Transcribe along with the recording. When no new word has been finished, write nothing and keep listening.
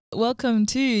Welcome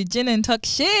to Gin and Talk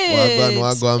Shit.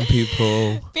 Wagwan,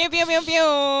 people. Pew, pew, pew, pew.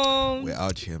 We're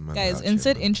out here, man. Guys,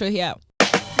 insert intro here.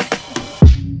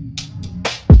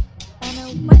 Anna,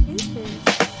 what is this?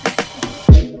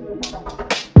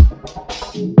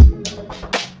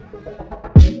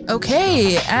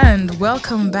 Okay, and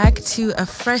welcome back to a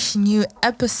fresh new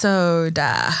episode.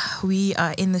 We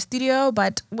are in the studio,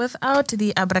 but without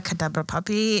the abracadabra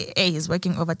puppy. Hey, he's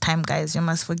working overtime, guys. You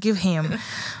must forgive him.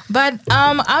 But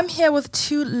I'm here with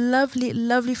two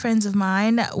lovely friends of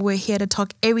mine. We're here to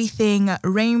talk everything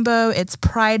rainbow. It's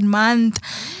Pride Month.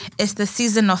 It's the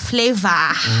season of flavor,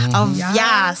 of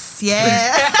yes,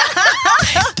 yeah.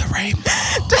 Taste the rainbow.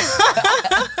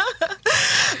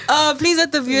 Please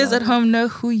let the viewers at home know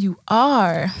who you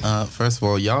are. First of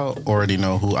all, y'all already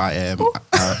know who I am.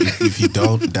 If you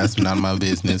don't, that's none of my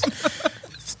business.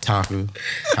 It's Taku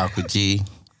G,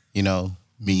 you know,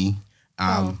 me.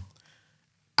 I'm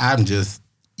just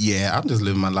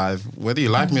living my life. Whether you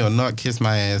like me or not, kiss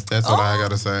my ass. That's all I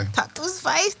gotta say. Taku's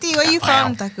feisty. Where you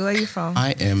from, Taku? Where you from?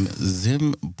 I am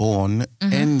Zim born,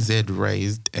 NZ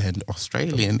raised, and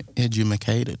Australian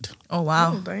educated. Oh,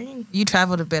 wow. Oh, dang. You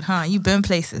traveled a bit, huh? You've been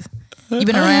places. You've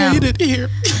been around. I hate it here.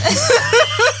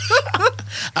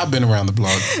 I've been around the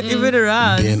block. You've been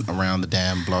around. Been around the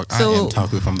damn block. So- I am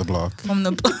Taku from the block. From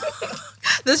the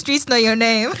the streets know your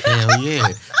name. Hell yeah.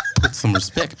 Put some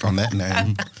respect on that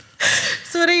name.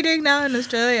 So what are you doing now in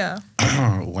Australia?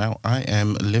 Well, I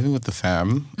am living with the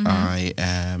fam. I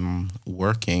am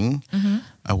working.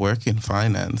 I work in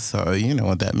finance. So you know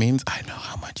what that means. I know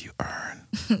how much you earn.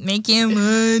 Making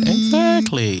money.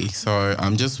 Exactly. So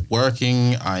I'm just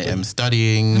working. I am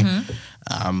studying.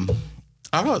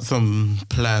 I got some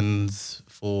plans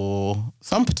for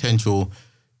some potential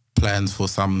plans for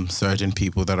some certain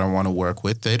people that I want to work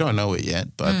with. They don't know it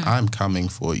yet, but I'm coming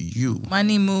for you.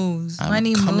 Money moves. I'm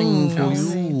Money coming moves.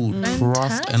 for you.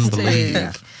 Trust and believe.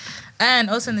 Fantastic. And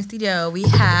also in the studio we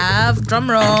have drum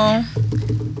roll.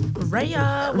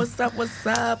 Raya, what's up? What's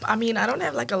up? I mean, I don't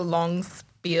have like a long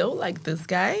spiel like this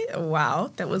guy.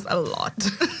 Wow, that was a lot.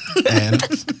 And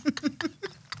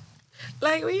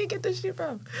Like, where you get this shit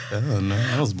from? oh no,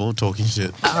 I was bull talking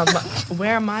shit.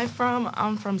 Where am I from?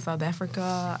 I'm from South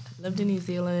Africa. Lived in New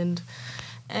Zealand,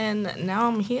 and now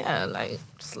I'm here, like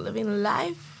just living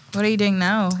life. What are you doing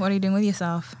now? What are you doing with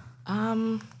yourself?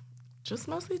 Just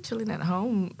mostly chilling at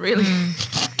home, really.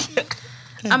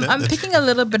 I'm picking a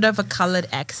little bit of a colored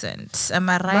accent. Am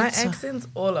I right? My accent's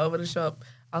all over the shop.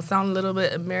 I'll sound a little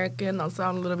bit American. I'll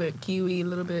sound a little bit Kiwi, a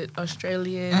little bit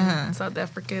Australian, South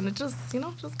African. It just,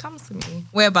 just comes to me.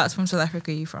 Whereabouts from South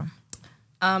Africa are you from?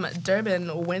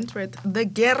 Durban, Wentworth, the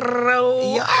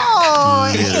ghetto.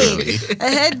 Literally. I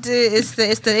had to, it's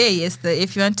the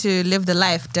if you want to live the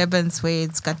life, Durban's where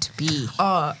it's got to be.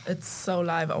 Oh, it's so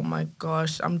live. Oh my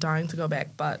gosh, I'm dying to go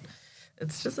back, but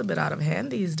it's just a bit out of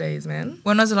hand these days, man.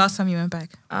 When was the last time you went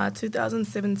back?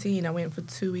 2017, I went for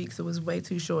 2 weeks. It was way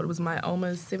too short. It was my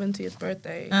almost 70th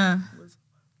birthday. It was,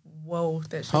 whoa,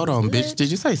 that shit Hold was on, lit. bitch.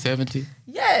 Did you say 70?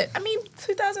 Yeah, I mean,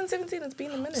 2017, it's been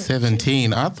a minute.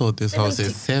 17. I thought this whole said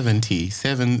 70.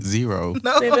 70.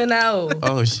 7-0.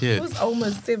 Oh shit. It was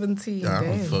almost 17. I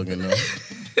don't Damn. fucking know.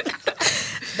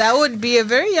 That would be a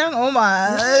very young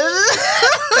Omar.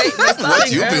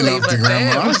 What you been up to,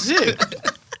 grandma? Oh shit.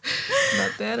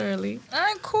 Not that early. All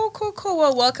right, cool.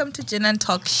 Well, welcome to Gin and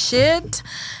Talk Shit.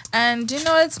 And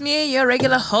it's me, your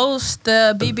regular host,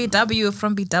 the BBW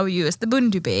from BW. It's the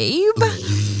Bundu Babe.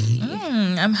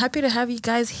 I'm happy to have you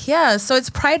guys here. So it's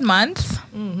Pride Month.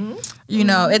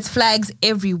 It's flags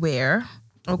everywhere.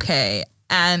 Okay.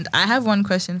 And I have one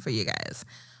question for you guys.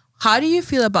 How do you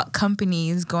feel about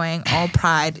companies going all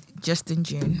Pride just in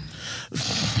June?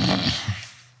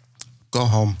 Go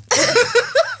home.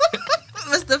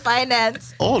 Mr.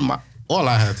 Finance. All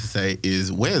I have to say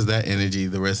is, where's that energy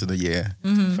the rest of the year?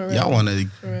 For real. Y'all want to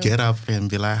get up and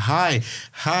be like, hi,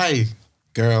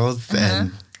 girls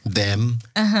and them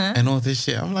and all this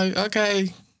shit. I'm like,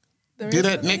 okay, do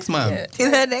that next month. Yeah.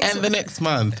 Do that next And the next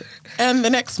month. And the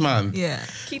next month. Yeah.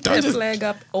 Keep Don't that just- flag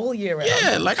up all year round.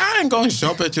 Yeah, like I ain't going to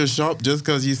shop at your shop just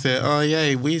because you said, oh,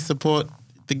 yay, we support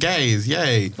the gays,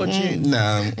 yay. For June.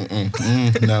 No,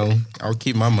 I'll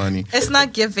keep my money. It's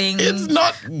not giving. It's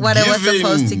not what it was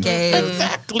supposed to give.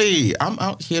 Exactly. I'm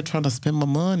out here trying to spend my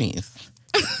money.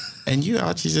 And you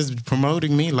out here just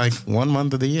promoting me like 1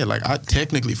 month of the year. Like,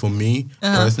 technically for me,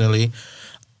 personally,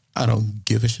 I don't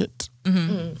give a shit.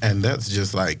 And that's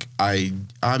just like,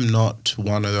 I'm not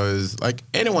one of those, like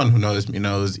anyone who knows me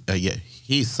knows, yeah,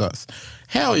 he's sus.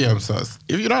 Hell yeah, I'm sus.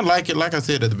 If you don't like it, like I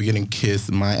said at the beginning, kiss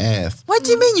my ass. What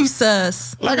do you mean you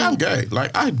sus? Like, I'm gay.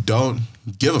 Like, I don't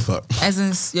give a fuck. As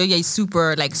in, you're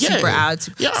super, like, super out.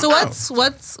 Yeah, so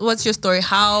what's your story?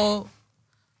 How,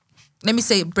 let me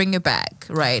say, bring it back,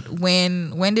 right?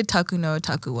 When did Taku know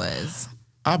Taku was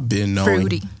I've been knowing.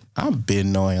 fruity? I've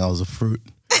been knowing I was a fruit.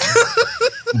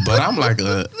 But I'm like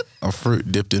a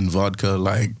fruit dipped in vodka.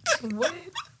 Like, What?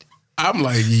 I'm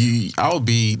like, I'll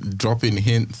be dropping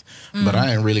hints, but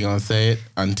I ain't really gonna say it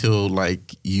until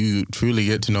like you truly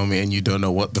get to know me and you don't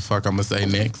know what the fuck I'm gonna say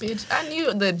next. Bitch, I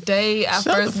knew the day I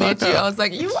Shut first the met fuck you, up. I was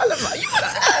like, you wanna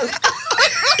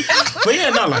ask. But yeah,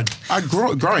 no, like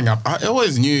growing up, I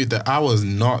always knew that I was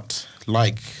not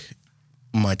like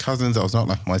my cousins. I was not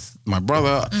like my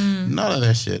brother. None of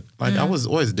that shit. Like I was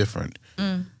always different.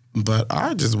 But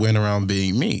I just went around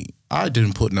being me. I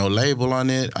didn't put no label on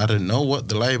it. I didn't know what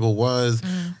the label was.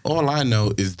 All I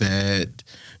know is that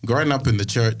growing up in the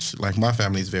church, like my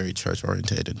family is very church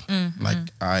orientated. Like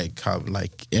I come,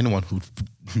 like anyone who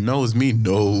knows me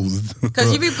knows.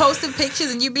 Because you be posting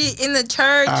pictures and you be in the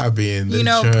church. I've been in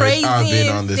the church. Praising, I've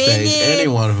been on the singing. stage.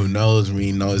 Anyone who knows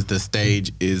me knows the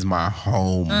stage is my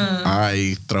home.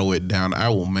 I throw it down. I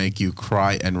will make you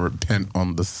cry and repent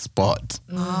on the spot.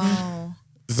 Oh.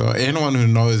 So anyone who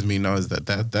knows me knows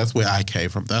that's where I came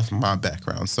from. That's my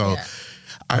background. So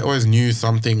I always knew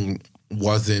something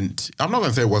wasn't. I'm not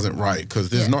gonna say it wasn't right because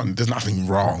there's nothing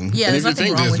wrong. Yeah, and there's if you nothing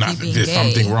think wrong there's with you being there's gay.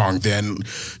 something wrong, then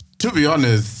to be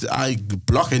honest, I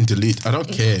block and delete. I don't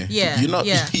care. Yeah, you're not.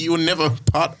 yeah. You're never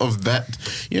part of that.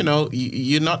 You know,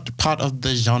 you're not part of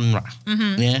the genre.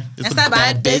 Yeah, It's not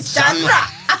about this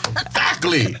genre.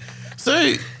 Exactly.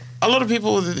 So a lot of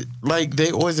people, like,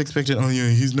 they always expected, oh yeah,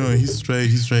 he's straight,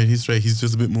 he's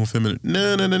just a bit more feminine.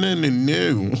 No.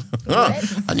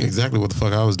 I knew exactly what the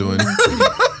fuck I was doing.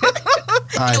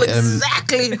 I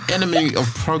Exactly. am enemy of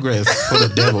progress for the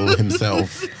devil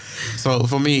himself. So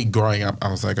for me, growing up,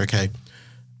 I was like, okay,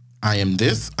 I am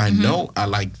this. I know I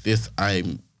like this.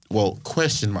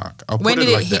 Question mark. I'll When put did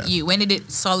it it like hit that. you? When did it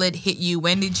solid hit you?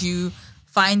 When did you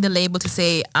find the label to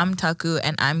say, I'm Taku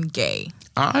and I'm gay?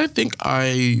 I think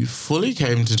I fully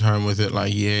came to terms with it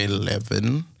like year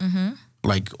 11.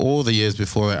 Like all the years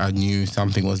before that, I knew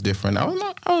something was different. I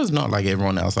was not like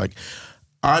everyone else. Like,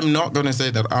 I'm not going to say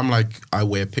that I'm like, I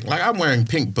wear pink. Like, I'm wearing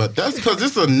pink, but that's because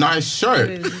it's a nice shirt.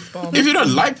 If you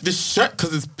don't like this shirt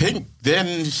because it's pink,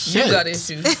 then shit. You got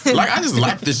issues. Like, I just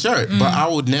like the shirt, but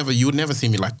you would never see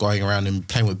me like going around and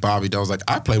playing with Barbie dolls. Like,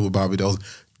 I play with Barbie dolls,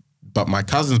 but my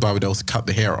cousin's Barbie dolls cut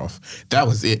the hair off. That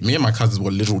was it. Me and my cousins were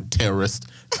literal terrorists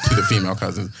to the female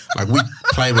cousins. Like, we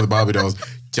play with Barbie dolls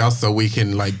just so we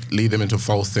can like lead them into a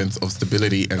false sense of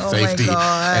stability and safety.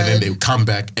 God. And then they come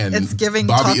back and It's giving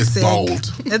Barbie toxic. is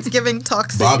bold. It's giving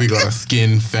toxic. Barbie got a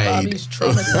skin fade. Barbie's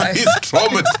traumatized. He's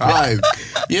traumatized.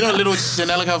 You know, little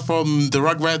Chanelica from the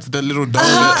Rugrats, the little dog.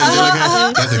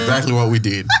 Angelica? That's exactly what we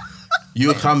did.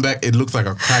 You come back, it looks like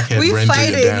a crackhead We're rented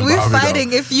a damn fighting. We're Barbie fighting.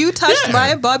 doll. If you touched Yeah.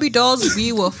 my Barbie dolls,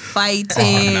 we were fighting.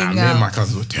 Oh, nah, me and my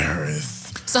cousins were terrorists.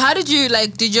 So how did you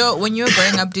when you were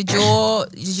growing up, did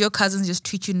your cousins just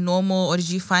treat you normal, or did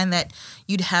you find that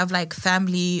you'd have like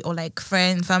family or like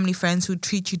family friends who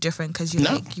treat you different because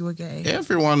you were gay?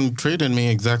 Everyone treated me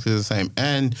exactly the same.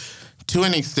 And to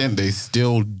an extent, they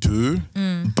still do.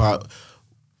 But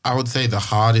I would say the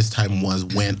hardest time was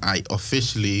when I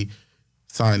officially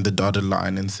signed the dotted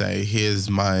line and say, here's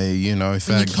my, When you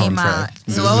fag came out.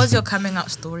 contract. So what was your coming out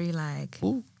story like?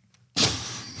 Ooh.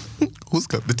 Who's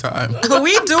got the time?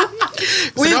 We do.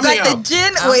 We've coming got the out-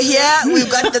 gin. We're here. We've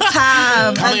got the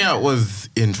time. Coming out was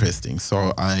interesting.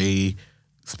 So I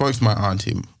spoke to my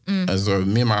auntie. So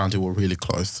me and my auntie were really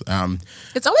close.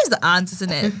 It's always the aunts,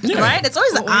 isn't it? Right? It's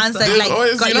always the aunts that There's like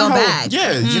always- got you know your how- back.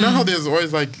 Yeah, you know how there's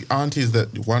always like aunties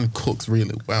that one cooks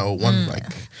really well, one like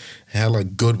hella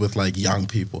good with like young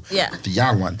people. Yeah. The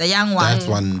young one. The young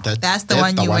one. That's the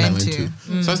one you I went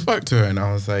to. So I spoke to her and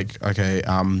I was like, okay,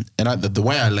 and the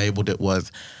way I labeled it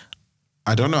was,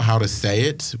 I don't know how to say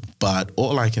it, but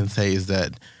all I can say is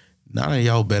that none of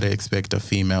y'all better expect a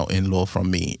female in-law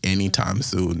from me anytime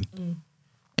soon.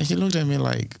 And she looked at me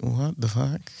like, what the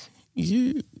fuck?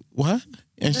 You, what?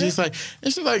 And she's like,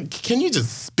 can you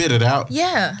just spit it out?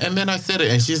 Yeah. And then I said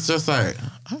it and she's just like,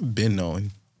 I've been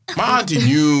knowing. My auntie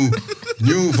knew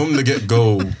from the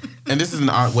get-go. And this is an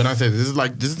aunt, when I say this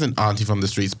is an auntie from the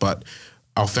streets, but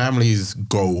our families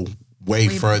go way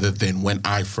further than when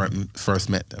I first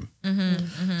met them.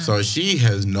 So she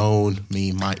has known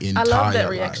me my entire I love that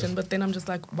life. reaction, but then I'm just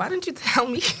like, why didn't you tell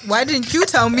me? Why didn't you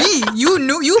tell me? You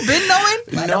knew. You've been knowing.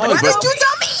 Why No, didn't but- you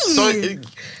tell me? So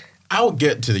I'll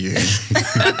get to you.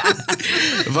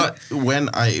 But when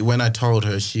I told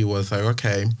her, she was like,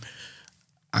 okay,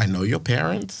 I know your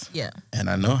parents. Yeah. And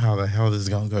I know how the hell this is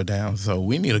going to go down. So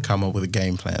we need to come up with a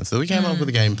game plan. So we came up with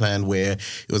a game plan where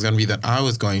it was going to be that I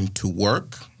was going to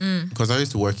work because I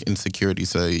used to work in security.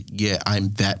 So yeah,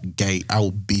 I'm that gay. I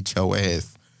will beat your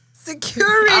ass.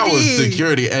 Security. I was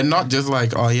security, and not just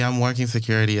like, oh yeah, I'm working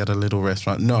security at a little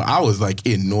restaurant. No, I was like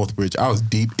in Northbridge. I was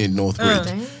deep in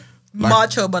Northbridge.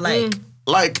 Macho, but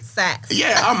Like, sass.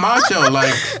 yeah, I'm macho.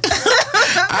 Like,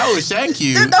 I will shank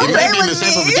you. It may be in the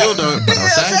shape of a dildo, but I'll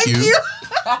shank you.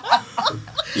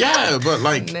 Yeah, but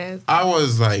like, Nasty. I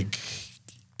was like,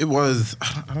 it was,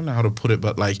 I don't know how to put it,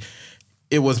 but like,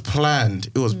 it was planned.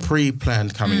 It was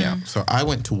pre-planned coming out. So I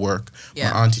went to work.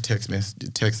 Yeah. My auntie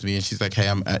texted me and she's like, hey,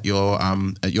 I'm at your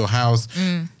house.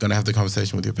 Gonna have the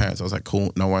conversation with your parents. I was like,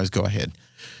 cool, no worries, go ahead.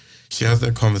 She has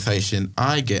that conversation.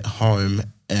 I get home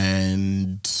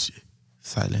and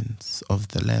silence of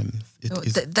the lambs. It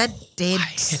is That dead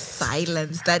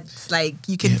silence. That's like,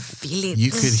 you can feel it.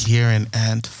 You could hear an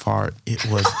ant fart. It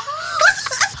was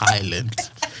silent.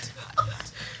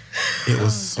 It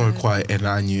was so quiet, and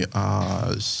I knew,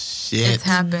 oh shit, It's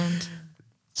happened.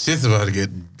 shit's about to get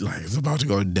like it's about to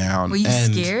go down. Were you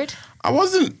And scared? I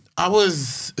wasn't. I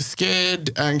was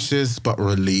scared, anxious, but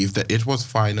relieved that it was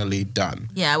finally done.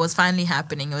 Yeah, it was finally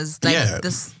happening. It was like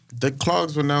this. The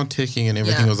clogs were now ticking and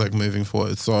everything Yeah. was like moving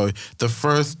forward. So the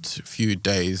first few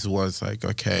days was like,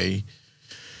 okay,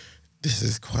 this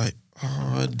is quite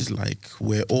odd. Like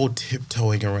we're all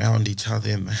tiptoeing around each other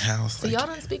in the house. So like, y'all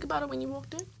didn't speak about it when you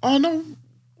walked in? oh no,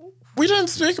 we didn't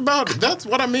speak about it. That's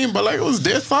what I mean. But like it was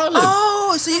dead silent.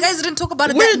 Oh, so you guys didn't talk about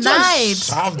it We that night? just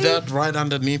shoved that right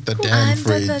underneath the damn Under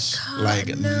fridge. the car, like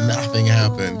no. nothing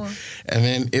happened. And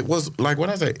then it was like when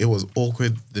I say it was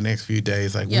awkward the next few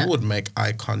days, like Yeah. we would make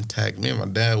eye contact. Me and my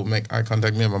dad would make eye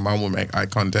contact. Me and my mom would make eye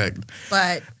contact.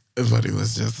 But But it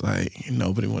was just like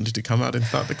nobody wanted to come out and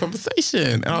start the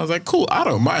conversation. And I was like, cool, I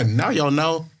don't mind. Now y'all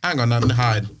know I ain't got nothing to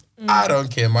hide. I don't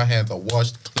care. My hands are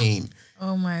washed clean.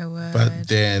 oh my word. But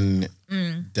then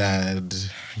dad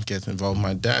gets involved.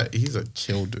 My dad, he's a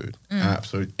chill dude.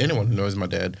 Absolutely. Anyone who knows my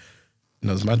dad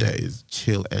is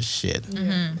chill as shit.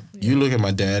 You look at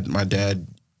my dad,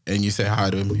 and you say hi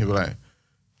to him, he'll be like,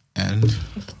 and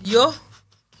Yo,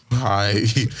 hi.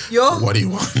 Yo. What do you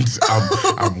want?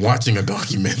 I'm watching a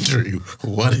documentary.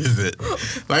 What is it?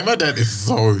 Like my dad is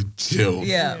so chill.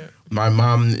 yeah. My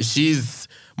mom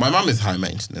is high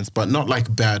maintenance, but not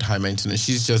like bad high maintenance.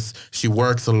 She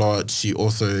works a lot. She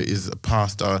also is a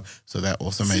pastor, so that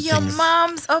also So made your things.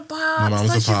 mom's a pastor. mom's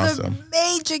a She's a pastor.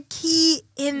 major key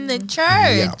in the church.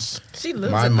 Yeah. She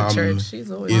lives My at the mom church. She's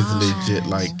always is legit.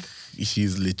 Like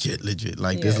she's legit.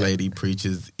 Like this Yeah. lady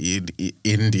preaches in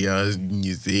India,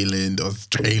 New Zealand,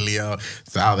 Australia,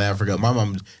 South Africa. My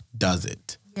mom does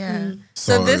it. Yeah.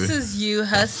 So So- this is you,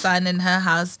 her son, in her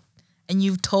house, and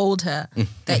you've told her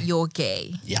that you're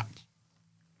gay. Yeah.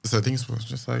 So things was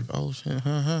just like, oh shit,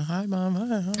 hi mom,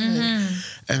 hi.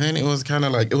 And then it was kind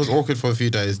of like, it was awkward for a few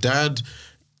days. Dad,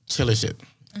 chill as shit.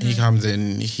 He comes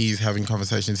in, he's having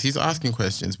conversations, he's asking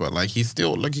questions, but like he's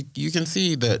still, like you can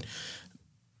see that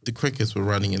the crickets were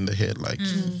running in the head. Like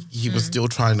he was still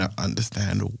trying to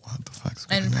understand what the fuck's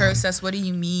going And on. process, what do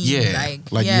you mean? Yeah,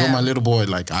 like yeah. you're my little boy.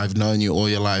 Like I've known you all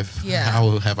your life. Yeah.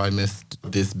 How have I missed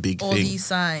this big all thing? these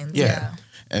signs. Yeah. Yeah.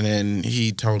 And then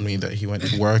he told me that he went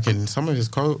to work and some of his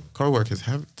co-workers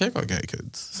they've got gay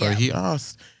kids. So Yeah. he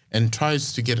asked and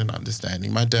tries to get an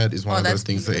understanding. My dad is one Oh, of those that's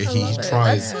things that beautiful. he I love it.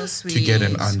 tries That's so to get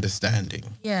an sweet. understanding.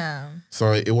 Yeah.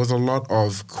 So it was a lot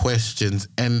of questions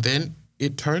and then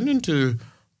it turned into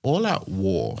all out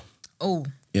war Oh.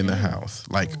 in the house.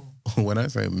 Like when I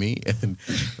say me and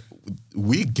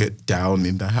we get down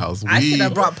in the house. I should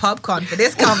have brought popcorn for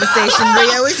this conversation,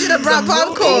 Rhea. We should have brought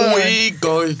popcorn. We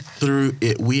go through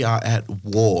it. We are at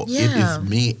war. It Yeah. is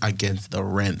me against the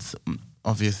rents.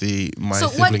 Obviously, my So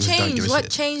what siblings don't give changed? a What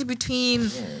shit. changed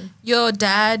between your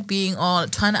dad being all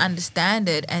trying to understand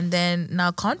it and then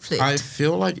now conflict? I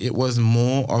feel like it was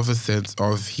more of a sense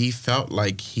of he felt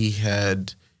like he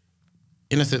had,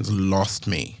 in a sense, lost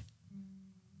me.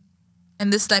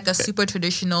 and this like a super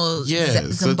traditional Yeah,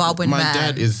 so Zimbabwean my man.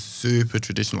 dad is super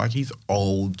traditional. Like he's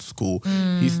old school.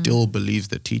 He still believes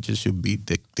that teachers should beat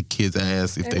the kids'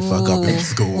 ass if they fuck up in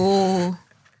school. Oh,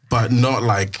 But not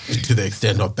like to the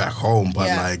extent of back home, but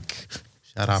Yeah. like,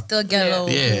 shut up. still get a little,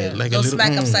 Yeah, like a little little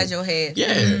smack upside your head.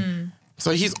 Yeah.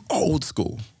 So he's old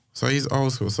school. So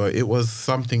it was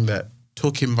something that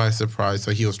took him by surprise.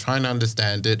 So he was trying to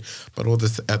understand it, but all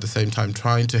this at the same time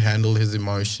trying to handle his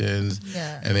emotions.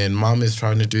 Yeah. And then mom is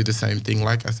trying to do the same thing.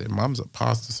 Like I said, mom's a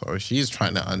pastor, so she's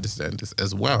trying to understand this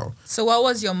as well. So what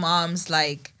was your mom's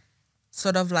like,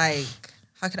 sort of like,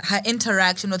 her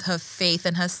interaction with her faith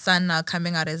and her son now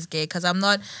coming out as gay? Because I'm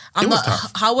not.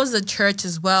 Tough. How was the church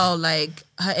as well? Like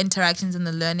her interactions and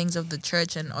the learnings of the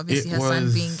church, and obviously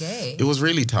son being gay. It was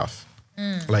really tough.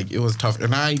 Like, it was tough,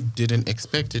 and I didn't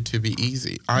expect it to be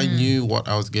easy. I knew what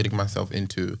I was getting myself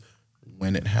into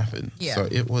when it happened. Yeah. So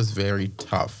it was very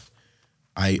tough.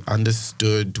 I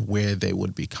understood where they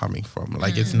would be coming from.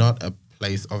 Like, it's not a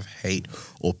place of hate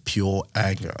or pure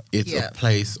anger. It's a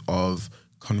place of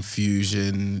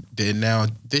confusion.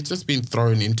 They've just been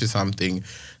thrown into something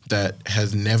that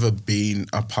has never been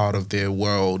a part of their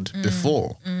world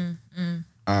before.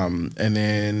 And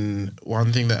then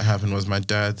one thing that happened was my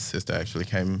dad's sister actually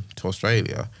came to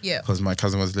Australia. Yeah. Because my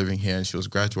cousin was living here and she was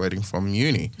graduating from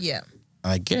uni. Yeah.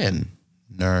 Again,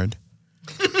 nerd.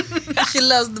 She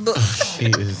loves the book.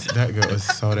 That girl is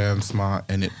so damn smart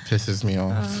and it pisses me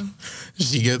off.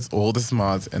 She gets all the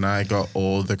smarts and I got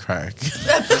all the crack.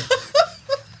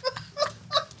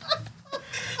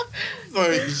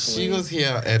 So she was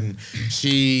here and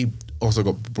she also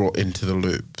got brought into the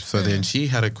loop. So then she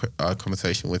had a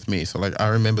conversation with me. So like I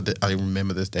remember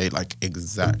this day like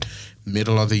exact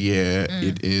middle of the year.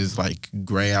 It is like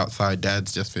grey outside.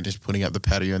 Dad's just finished putting up the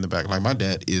patio in the back. Like my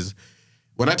dad is.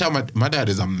 When I tell my dad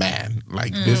is a man.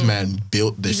 Like this man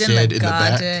built the shed in the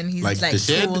back. He's like the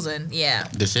shed. tools and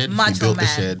The shed. Macho he built man.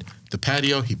 the shed. The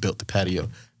patio. He built the patio.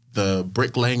 The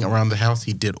bricklaying around the house,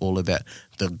 he did all of that.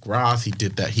 The grass, he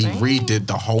did that. He redid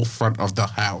the whole front of the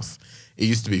house. It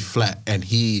used to be flat, and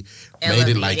he made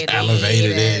it like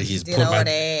elevated it. He's put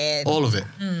all of it.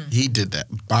 He did that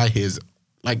by his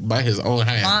own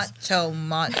hands. Macho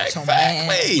Exactly. man.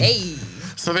 Hey.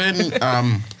 So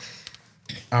then,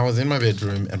 I was in my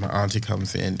bedroom, and my auntie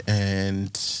comes in,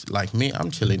 and like me,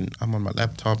 I'm chilling. I'm on my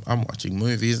laptop. I'm watching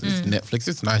movies. It's Netflix.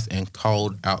 It's nice and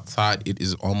cold outside. It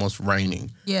is almost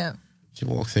raining. Yeah. She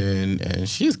walks in and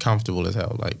she's comfortable as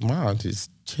hell. Like my auntie's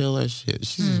chill as shit.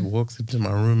 She just walks into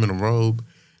my room in a robe.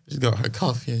 She's got her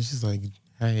coffee and she's like,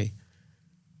 "Hey,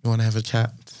 you want to have a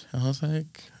chat?" I was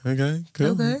like, "Okay,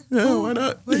 cool. Okay, Yeah, cool. why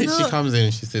not?" Why not? She comes in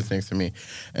and she sits next to me,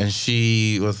 and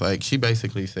she was like, she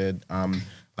basically said,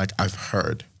 like I've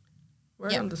heard.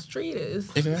 Word on the street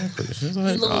is. Exactly. She's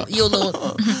like, Your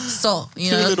little so, you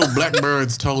two know. little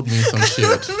blackbirds told me some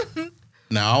shit.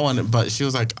 Now I want it, but she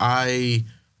was like, I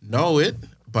know it,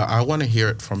 but I want to hear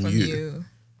it from you.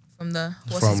 From the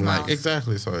From like,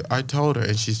 exactly. So I told her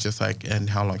and she's just like, and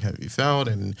how long have you felt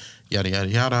and yada, yada,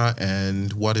 yada.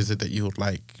 And what is it that you would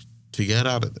like to get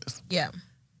out of this? Yeah.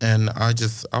 And I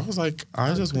was like,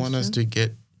 I just want us to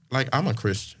get, like, I'm a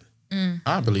Christian.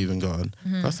 I believe in God.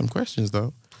 Got some questions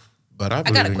though. But I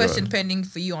got a in question God. pending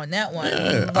for you on that one.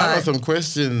 Yeah, I got some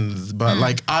questions, but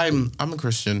like I'm a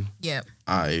Christian. Yeah.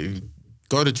 I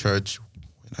go to church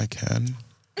when I can.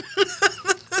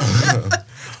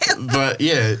 But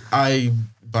yeah, I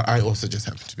also just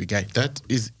happen to be gay. That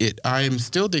is it. I am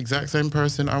still the exact same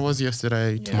person I was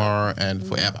yesterday, tomorrow, and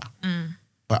forever.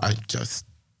 But I just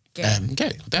am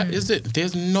gay. That is it.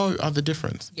 There's no other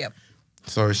difference. Yep.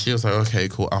 So she was like, "Okay,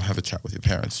 cool. I'll have a chat with your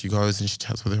parents." She goes and she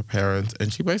chats with her parents,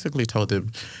 and she basically told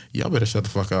them, "Y'all better shut the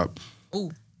fuck up.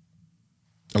 Ooh.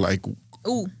 Like,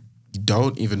 Ooh.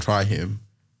 don't even try him."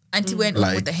 Auntie went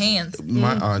Like, with the hands.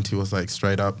 My auntie was like,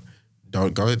 straight up,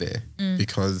 don't go there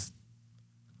because,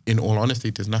 in all honesty,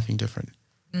 there's nothing different.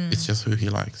 It's just who he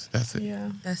likes. That's it.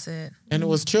 Yeah. That's it. And it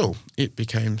was chill. It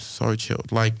became so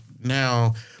chilled. Like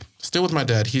now, still with my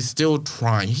dad, he's still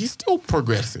trying. He's still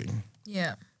progressing.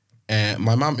 Yeah. And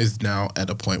my mom is now at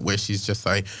a point where she's just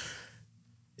like,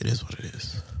 it is what it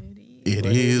is. It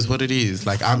is what it is.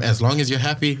 Like, as long as you're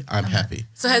happy, I'm happy.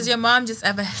 So has your mom just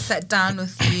ever sat down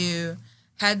with you,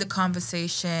 had the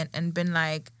conversation, and been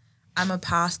like, "I'm a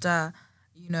pastor,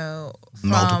 you know,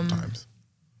 from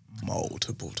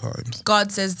Multiple times.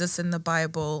 God says this in the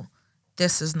Bible.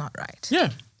 This is not right." Yeah.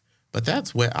 But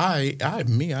that's where I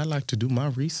like to do my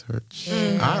research.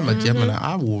 I'm a Gemini.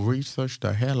 I will research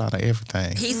the hell out of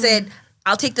everything. He said,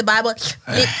 "I'll take the Bible,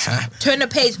 turn the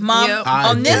page, Mom. Yep.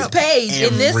 On this page,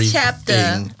 in this chapter."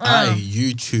 I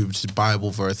YouTubed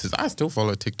Bible verses. I still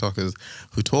follow TikTokers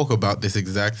who talk about this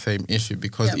exact same issue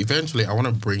because eventually I want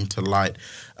to bring to light,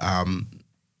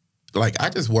 like I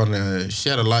just want to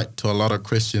shed a light to a lot of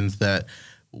Christians that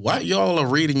what y'all are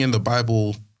reading in the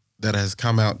Bible that has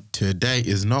come out today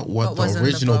is not what was the in the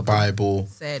original Bible Bible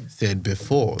said. said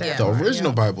before. Yeah. The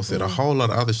original Bible said a whole lot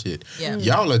of other shit. Yeah.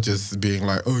 Y'all are just being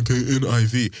like, okay,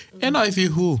 NIV. NIV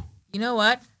who? You know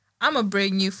what? I'm gonna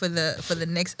bring you for the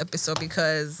next episode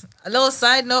because a little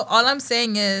side note. All I'm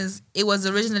saying is it was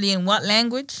originally in what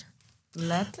language?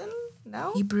 Latin?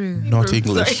 No. Hebrew. Not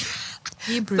English.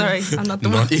 Hebrew. Sorry, I'm not the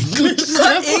one. Not English.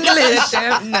 Not English.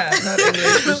 No, not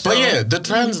English. But yeah, the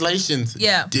translations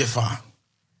Yeah. differ.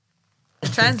 The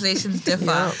translations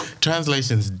differ.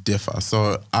 Translations differ.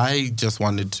 So I just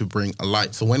wanted to bring a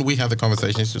light. So when we had the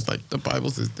conversation, it's just like, the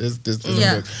Bible says this, this, and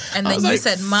Yeah. this. And I then was you like,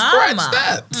 said, "Scratch Mama."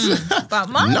 that. But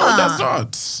Mama. No,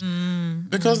 that's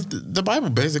not. Because the Bible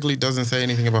basically doesn't say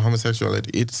anything about homosexuality.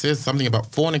 It says something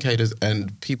about fornicators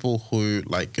and people who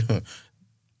like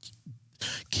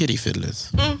kitty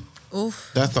fiddlers.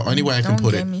 Oof. That's the only way I can Don't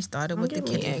put get it. me started with the Don't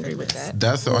get me kitty angry with fiddlers. that.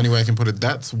 That's the only way I can put it.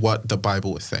 That's what the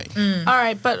Bible is saying. All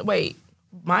right, but wait.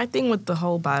 My thing with the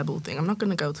whole Bible thing, I'm not going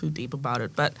to go too deep about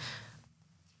it, but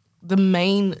the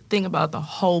main thing about the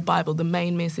whole Bible, the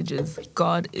main message is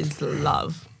God is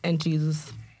love and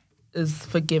Jesus is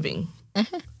forgiving.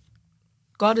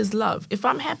 God is love. If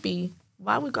I'm happy,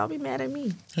 why would God be mad at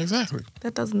me? Exactly.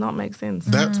 That does not make sense.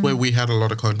 That's where we had a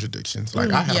lot of contradictions.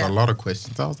 Like I had Yeah. a lot of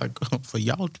questions. I was like, for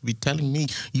y'all to be telling me,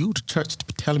 you the church to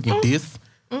be telling me this,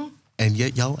 and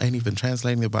yet y'all ain't even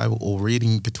translating the Bible or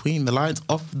reading between the lines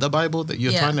of the Bible that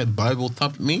you're Yeah. trying to Bible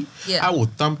thump me. Yeah. I will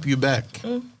thump you back.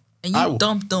 And I you will,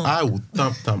 dump. I will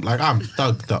thump. Like I'm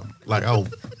thump. Like I will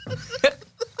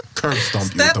curb stomp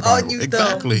you with Step the Bible. on you,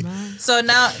 Exactly. So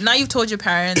now you've told your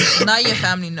parents, now your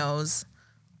family knows.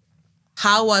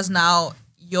 How was now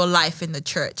your life in the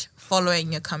church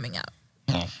following your coming out?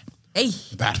 Hey,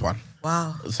 That one.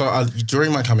 wow. So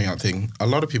during my coming out thing, a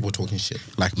lot of people were talking shit,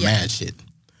 like Yeah. mad shit.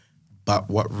 But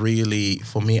what really,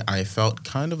 for me, I felt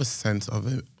kind of a sense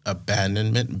of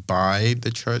abandonment by the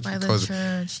church By the because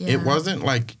church, yeah. it wasn't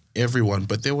like everyone,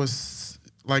 but there was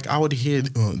like I would hear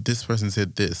this person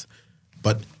said this,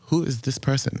 but who is this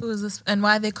person? Who is this? And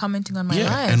why are they commenting on my Yeah,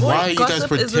 life? and why are you guys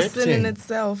Gossip is a sin in protecting?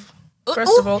 itself. Ooh,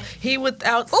 First ooh. of all, he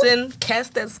without sin,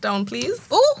 cast that stone, please.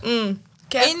 Ooh,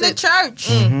 Cast in the it. church.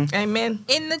 Amen.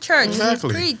 In the church.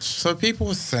 Exactly. Preach. So people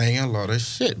were saying a lot of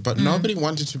shit, but nobody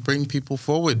wanted to bring people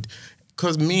forward.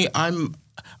 Cause me, I'm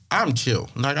chill.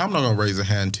 Like I'm not gonna raise a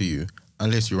hand to you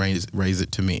unless you raise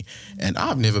it to me. And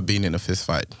I've never been in a fist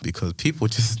fight because people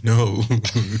just know.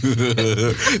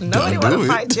 Nobody want to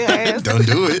fight your ass. Don't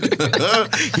do it.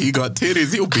 He got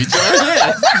titties. He'll beat your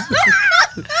ass.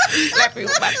 Slap you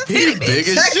with my He's big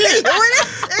as shit.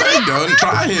 Like, don't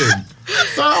try him.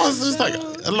 So I was just like,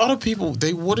 a lot of people,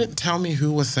 they wouldn't tell me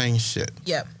who was saying shit.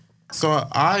 Yep. So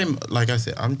I'm, like I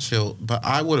said, I'm chill, but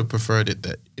I would have preferred it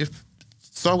that if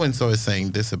so-and-so is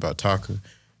saying this about Taku,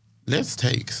 let's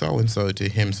take so-and-so to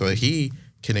him so he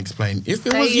can explain. If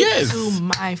it Say was it yes, to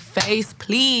my face,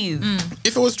 please.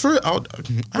 if it was true, I would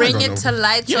Bring don't it know. to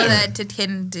light so Yeah. that it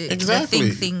can do Exactly.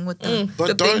 the thing with them. But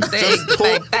The don't big just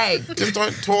thing, talk. big thing. Just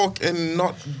don't talk and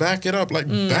not back it up. Like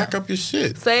back up your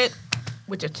shit. Say it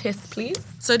with your chest, please.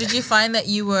 So did you find that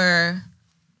you were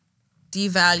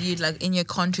devalued like in your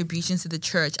contributions to the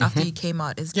church after you came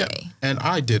out as Yeah, gay? and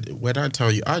I did. When I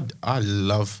tell you, I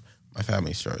love my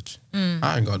family's church.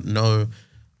 I ain't got no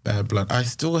bad blood. I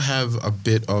still have a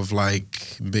bit of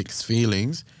like mixed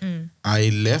feelings. I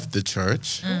left the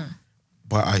church,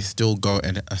 but I still go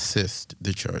and assist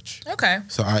the church. Okay.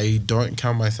 So I don't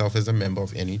count myself as a member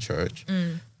of any church,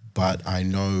 but I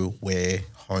know where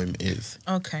home is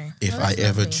Okay. if Oh, I that's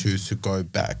ever lovely. choose to go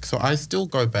back. So I still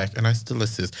go back and I still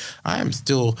assist. I am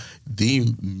still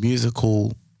the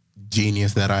musical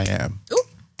genius that I am. Ooh.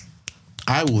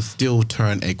 I will still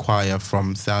turn a choir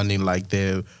from sounding like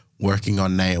they're working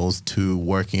on nails to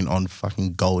working on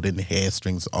fucking golden hair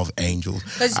strings of angels.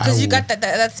 Because you got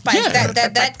that spice, Yeah.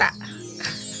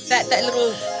 that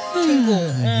little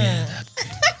tingle.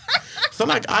 So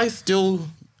like I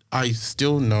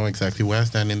still know exactly where I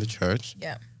stand in the church.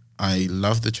 Yeah. I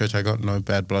love the church. I got no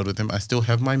bad blood with them. I still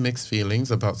have my mixed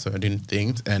feelings about certain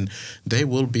things, and they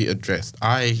will be addressed.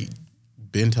 I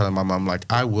been telling my mom, like,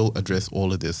 I will address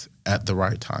all of this at the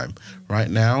right time. Right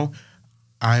now,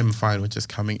 I'm fine with just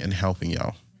coming and helping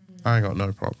y'all. I got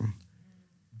no problem.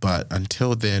 But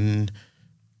until then,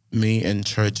 me and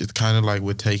church, it's kind of like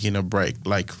we're taking a break.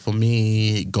 Like for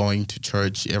me, going to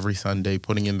church every Sunday,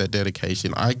 putting in that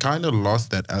dedication, I kind of lost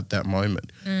that at that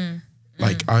moment.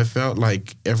 Like I felt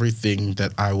like everything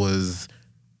that I was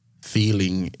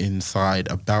feeling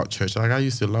inside about church. Like I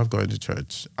used to love going to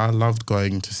church. I loved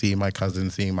going to see my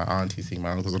cousins, seeing my auntie, seeing my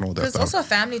uncles and all that It's stuff. also a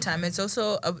family time. It's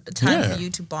also a time Yeah. for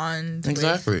you to bond.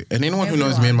 Exactly. And anyone who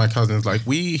knows me and my cousins, like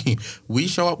we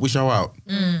show up, we show out.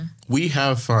 We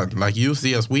have fun. Like you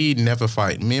see us, we never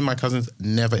fight. Me and my cousins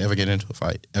never ever get into a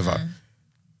fight ever.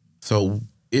 So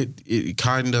it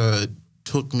kind of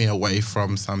took me away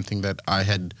from something that I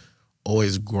had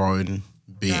always grown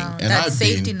being. Wow, And that I've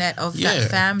safety been, net of that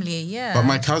family, yeah. But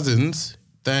my cousins,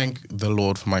 thank the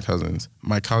Lord for my cousins.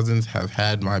 My cousins have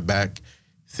had my back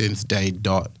since day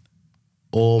dot.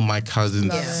 All my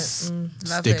cousins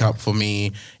stick up for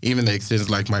me. Even the extents,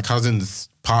 like my cousins'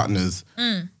 partners,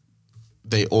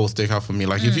 they all stick up for me.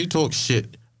 Like if you talk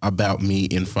shit about me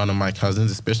in front of my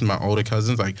cousins, especially my older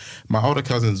cousins, like my older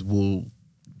cousins will.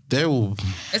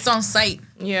 It's on site.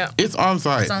 Yeah. It's on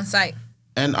site. It's on site.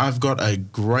 And I've got a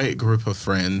great group of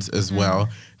friends as well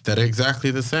that are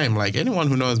exactly the same. Like anyone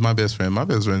who knows my best friend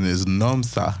is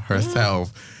Nomsa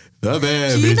herself. The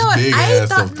bad Do you bitch, know what? big I ass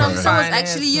thought of her. Nomsa was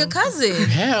actually your cousin.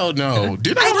 Hell no. Do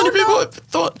you know how many people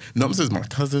thought Nomsa's my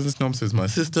cousins, Nomsa's my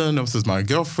sister, Nomsa's my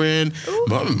girlfriend,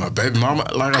 my baby mama,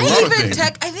 like a lot of things. I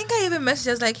think I even messaged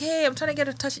us like, hey, I'm trying to get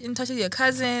in touch with your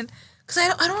cousin.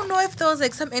 Because I don't know if there was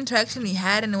like some interaction we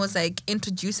had and it was like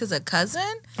introduced as a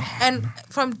cousin. And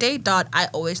from day dot, I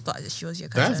always thought that she was your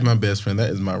cousin. That's my best friend.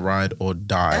 That is my ride or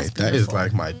die. That is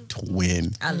like my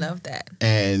twin. I love that.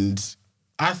 And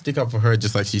I stick up for her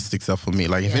just like she sticks up for me.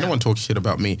 Like if anyone talks shit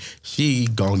about me, she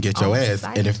gonna get your ass.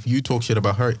 And if you talk shit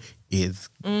about her, I'm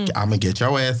gonna get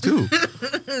your ass too.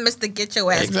 Mr. Get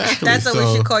Your Ass. Exactly. That's what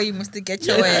we should call you, Mr. Get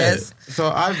Your Ass. So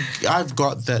I've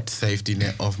got that safety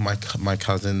net of my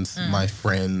cousins, my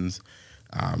friends.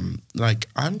 Like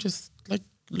I'm just like,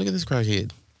 look at this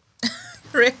crackhead.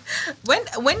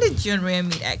 When did you and Rae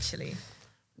meet actually?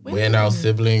 When our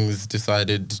siblings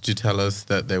decided to tell us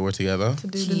that they were together. To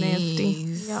do the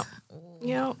nasty.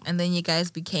 Yep. And then you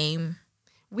guys became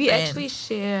We friends. actually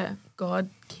share God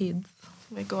kids.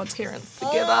 We're godparents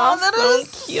together. that so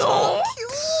is cute. so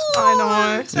cute. I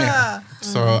know. Yeah.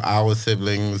 So our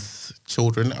siblings'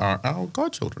 children are our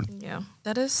godchildren. Yeah.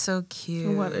 That is so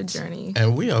cute. What a journey.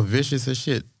 And we are vicious as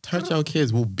shit. Touch our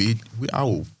kids, I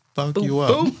will fuck you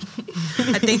up.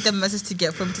 I think the message to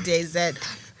get from today is that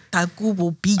Taku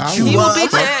will beat I you will up.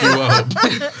 fuck you up.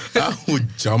 I will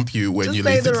jump you when Just you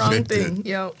say least the wrong expect it. thing.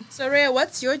 Yep. So Rae,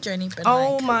 what's your journey been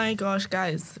Oh like? my gosh,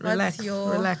 guys. Relax.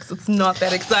 your- Relax. It's not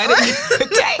that exciting.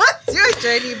 Okay. What's your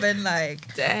journey been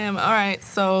like? Damn. All right.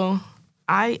 So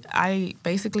I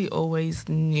basically always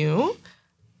knew.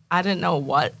 I didn't know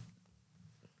what.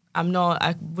 I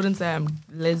wouldn't say I'm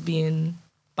lesbian,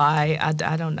 bi.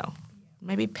 I don't know.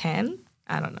 Maybe pan?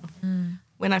 I don't know.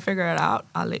 When I figure it out,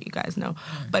 I'll let you guys know.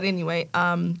 But anyway,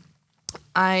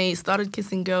 I started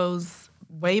kissing girls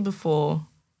way before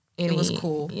any... It was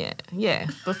cool. Yeah.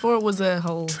 Before it was a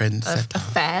whole... Trendsetter. A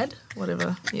fad,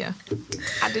 whatever. Yeah.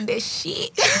 I did that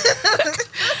shit.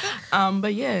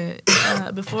 But yeah,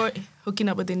 before hooking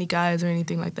up with any guys or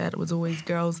anything like that, it was always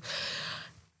girls.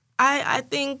 I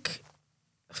think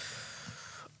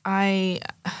I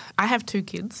have 2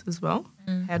 kids as well.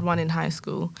 Had one in high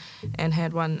school and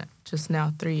had one just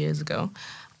now 3 years ago.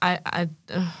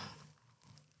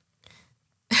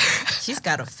 She's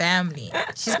got a family.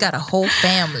 She's got a whole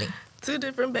family. 2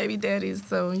 different baby daddies,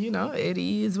 so it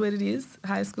is what it is.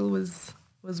 High school was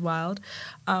wild,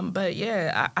 but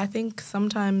yeah, I think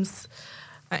sometimes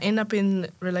I end up in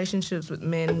relationships with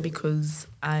men because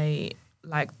I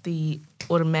like the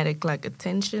automatic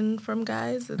attention from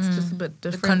guys. It's just a bit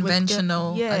different. The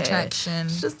conventional attraction.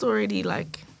 It's just already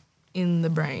in the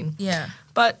brain. Yeah.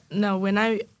 But no, when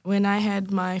I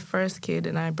had my first kid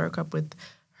and I broke up with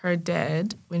her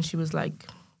dad when she was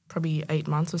probably 8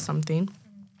 months or something,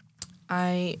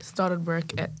 I started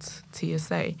work at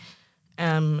TSA.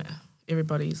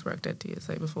 Everybody's worked at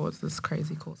TSA before. It's this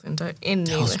crazy call center.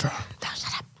 Anyway. Telstra. No,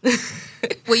 shut up.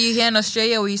 Were you here in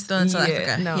Australia or were you still in South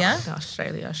Africa? No, Yeah? no,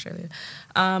 Australia.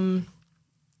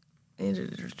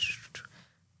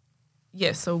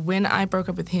 Yeah, so when I broke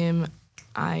up with him,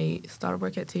 I started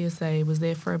work at TSA, was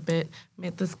there for a bit,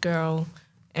 met this girl,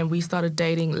 and we started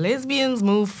dating. Lesbians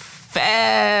move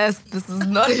fast. This is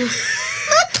not even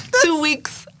 2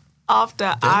 weeks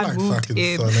after I moved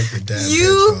in.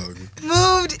 You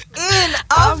moved in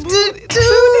after 2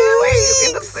 weeks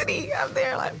in the weeks. city. I'm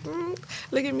there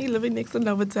look at me living next to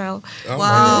Novotel. Oh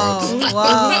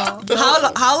Wow.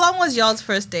 How long was y'all's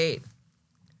first date?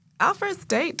 Our first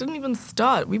date didn't even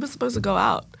start. We were supposed to go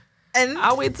out. And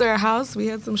I went to her house. We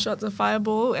had some shots of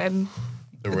Fireball, and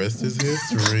The rest is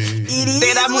history.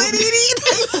 then I moved in.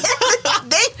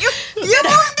 Then you moved in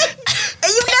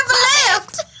and you never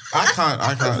left. I can't.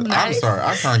 I'm nice. sorry.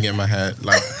 I can't get my head.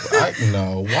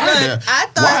 No. I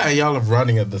thought- Why are y'all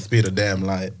running at the speed of damn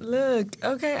light? look,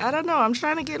 okay, I don't know. I'm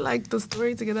trying to get the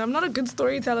story together. I'm not a good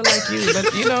storyteller like you, but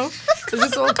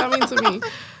it's all coming to me.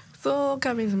 It's all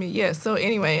coming to me. Yeah. So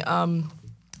anyway,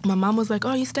 my mom was like,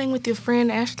 "Oh, you staying with your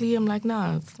friend Ashley?" I'm like,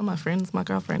 "Nah, it's not my friend. It's my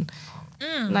girlfriend."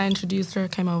 And I introduced her,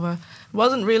 came over. It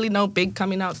wasn't really no big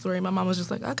coming out story. My mom was just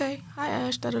like, okay, hi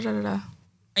Ash, da da da da da.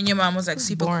 And your mom was like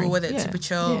super Boring. cool with it, Yeah, super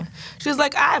chill. yeah. She was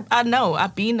like, I know.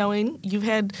 I've been knowing. You've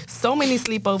had so many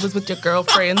sleepovers with your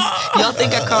girlfriends. Y'all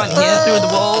think I can't hear through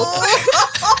the walls?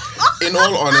 In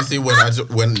all honesty, when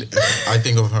I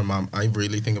think of her mom, I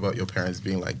really think about your parents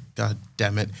being like, God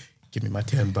damn it, give me my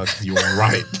 $10. You were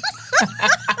right.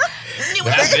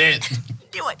 That's it.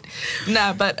 Do it.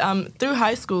 Nah, but through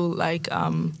high school, like,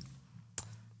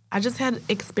 I just had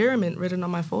experiment written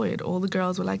on my forehead. All the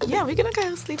girls were like, yeah, we're going to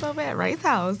go sleep over at Ray's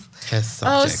house. Test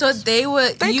Oh, subject. so they They were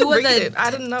could read the it.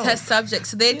 I didn't know. test subject.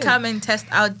 So they'd come and test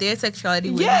out their sexuality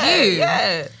with Yeah, you.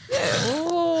 yeah.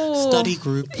 Oh. Study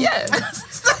group. Yeah.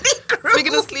 Study group. We're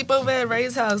going to sleep over at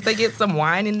Ray's house. They get some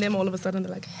wine in them. All of a sudden,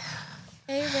 they're like,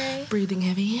 Hey, Ray. breathing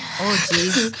heavy. Oh,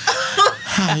 jeez.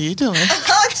 How you doing?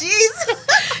 Oh, jeez.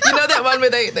 You know that one where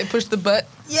they push the butt?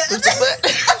 Yeah. Push the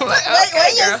butt? I'm like, When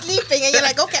okay, you're girl. sleeping and you're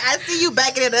like, okay, I see you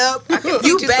backing it up. You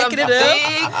Teach you backing it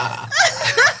something. up.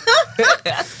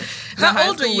 No, high How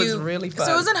old were school was you? really fun.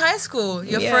 So it was in high school.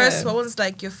 Your Yeah. first, what was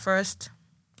like your first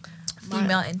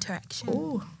female interaction?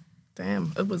 Ooh,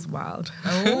 damn, it was wild.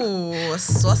 Oh,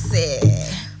 saucy.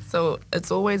 So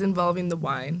it's always involving the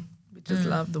wine. We just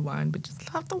love the wine. We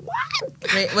just love the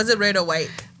wine. Was it red or white?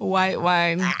 White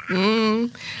wine.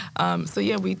 So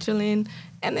yeah, we chilling.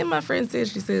 And then my friend said,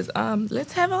 she says,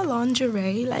 let's have a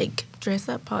lingerie, like, dress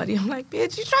up party. I'm like,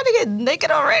 bitch, you trying to get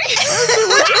naked already? We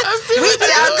just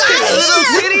got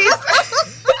here.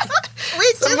 We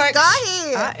So I'm just like, got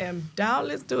here. I am down.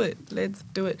 Let's do it. Let's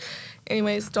do it.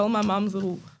 Anyway, stole my mom's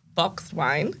little boxed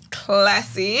wine.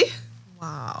 Classy.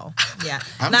 Wow. Yeah.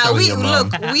 I'm Now telling your mom.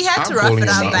 we had to I'm rough calling it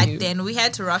your out mom. back then. We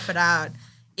had to rough it out.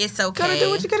 It's okay. Gotta do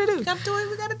what you gotta do. Gotta do what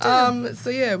we gotta do. So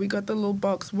yeah, we got the little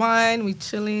box wine. We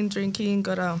chilling, drinking.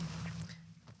 Got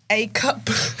a cup.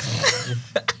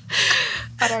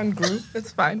 I don't group.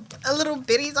 It's fine. A little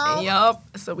bitty song. Yup.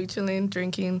 So we chilling,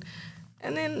 drinking,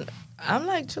 and then I'm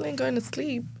like chilling, going to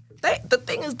sleep. The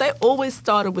thing is, they always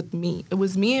started with me. It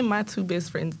was me and my two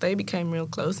best friends. They became real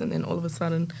close, and then all of a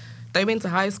sudden, they went to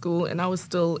high school, and I was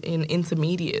still in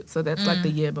intermediate. So that's like the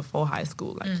year before high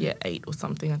school, like year 8 or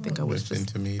something. I think I was With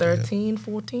just intermediate. 13,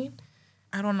 14.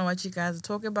 I don't know what you guys are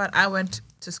talking about. I went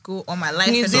to school all my life.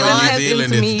 New in Zealand Oz. has New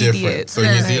Zealand is intermediate. different. So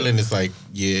Yeah. New Zealand is like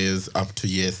years up to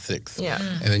year 6. Yeah.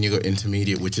 And then you go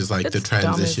intermediate, which is like the It's dumb as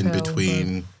transition hell,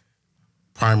 between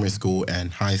primary school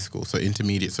and high school. So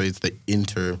intermediate, so it's the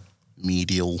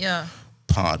intermedial Yeah.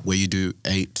 part where you do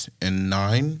 8 and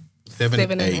 9, 7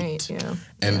 7 and and 8. 8, yeah.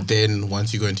 And then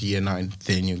once you go into year 9,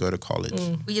 then you go to college.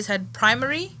 We just had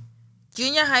primary,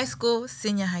 junior high school,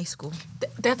 senior high school.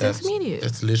 That's intermediate.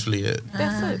 That's literally it.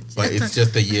 That's it. But it's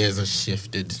just the years are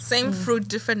shifted. Same fruit,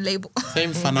 different label.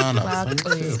 Same banana.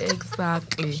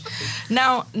 Exactly.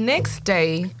 Now, next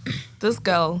day, this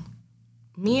girl,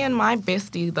 me and my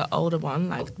bestie, the older one,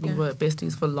 like we were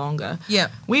besties for longer. Yeah.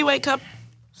 We wake up,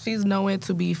 she's nowhere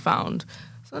to be found.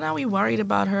 So now we worried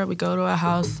about her. We go to her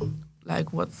house, like,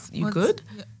 you good?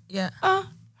 Yeah.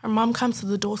 Her mom comes to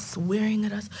the door swearing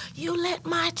at us. You let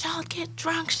my child get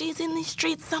drunk. She's in the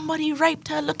streets. Somebody raped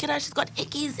her. Look at her. She's got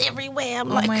ickies everywhere.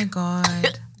 I'm Oh like, my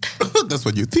God. That's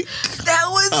what you think. That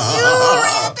was you,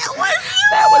 Red. That was you.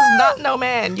 that was not no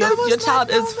man. Your was child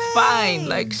not no is man. fine.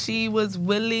 Like, she was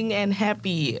willing and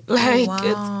happy. Like,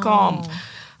 it's calm.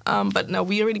 But no,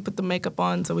 we already put the makeup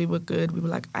on, so we were good. We were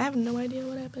like, I have no idea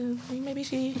what happened. Maybe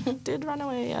she did run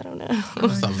away. I don't know.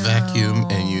 It's a vacuum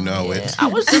and you know it. I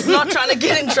was just not trying to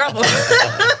get in trouble.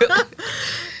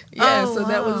 Oh, so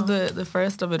that was the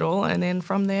first of it all. And then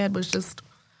from there, it was just,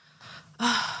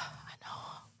 I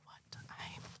know what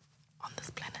I'm on this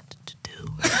planet to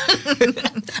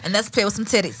do. And let's play with some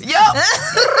titties.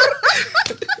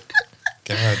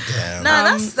 God damn.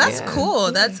 No, that's yeah.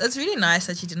 cool. That's really nice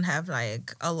that you didn't have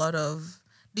like a lot of.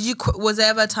 Was there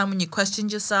ever a time when you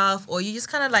questioned yourself, or you just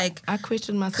kind of like? I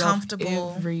question myself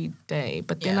Comfortable. every day.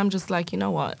 But then Yeah. I'm just like, you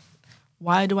know what?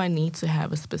 Why do I need to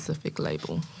have a specific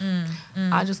label?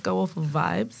 I just go off of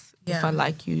vibes. If Yeah. I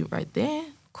like you right there,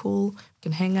 cool.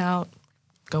 Can hang out,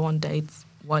 go on dates,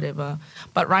 whatever.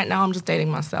 But right now I'm just dating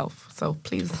myself. So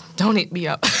please don't hit me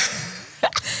up.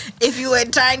 If you were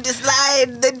trying to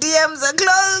slide, the DMs are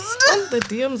closed. The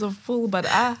DMs are full, but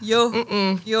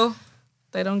Yo.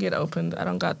 they don't get opened. I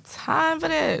don't got time for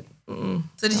that.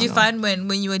 So did you find when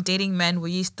you were dating men, were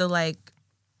you still like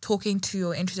talking to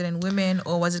or interested in women,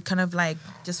 or was it kind of like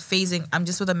just phasing? I'm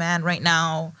just with a man right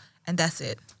now, and that's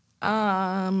it.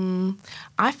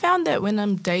 I found that when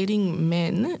I'm dating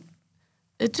men,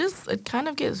 it kind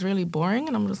of gets really boring,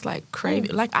 and I'm just like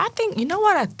craving. Like I think, you know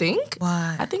what I think? What?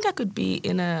 I think I could be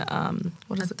in a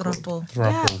what is it called? Throuple.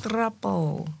 Yeah,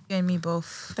 throuple. You and me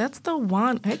both. That's the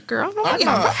one. Hey, girl, no, I'm no.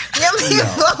 not. You and me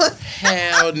both.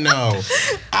 Hell no.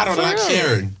 I don't like real?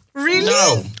 sharing. Really?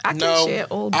 No. I can no. share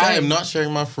all day. I am not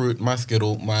sharing my fruit, my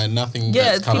Skittle, my nothing. Yeah,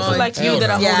 that's it's people colourful. like you Hell that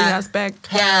are no. holding Yeah. us back.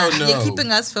 Yeah, Hell no. you're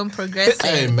keeping us from progressing.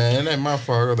 Hey man, ain't my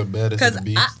fault. The better Because to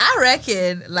be. I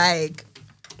reckon, like,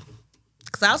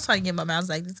 because I was trying to get my man, I was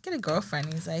like, let's get a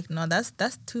girlfriend. He's like, no, that's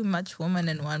too much woman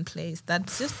in one place.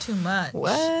 That's just too much.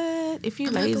 What? If you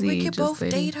I'm like, lazy, we could just both say-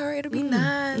 date her. It'll be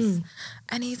nice.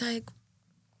 And he's like,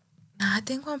 nah, I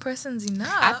think one person's enough.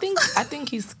 I think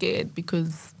he's scared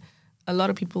because a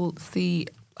lot of people see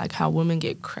like how women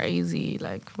get crazy,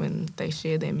 like when they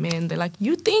share their men. They're like,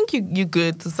 you think you're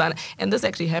good to sign. And this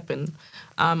actually happened.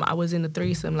 I was in a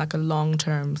threesome, like a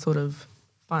long-term sort of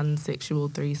fun sexual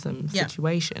threesome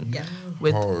situation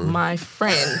with my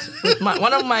friend, with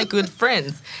one of my good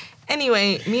friends.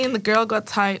 Anyway, me and the girl got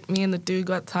tight. Me and the dude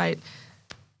got tight.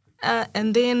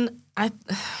 And then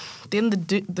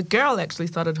the girl actually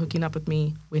started hooking up with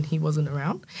me when he wasn't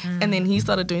around. And then he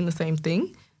started doing the same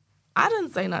thing. I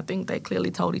didn't say nothing. They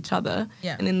clearly told each other.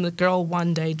 Yeah. And then the girl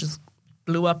one day just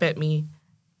blew up at me,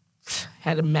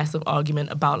 had a massive argument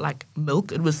about like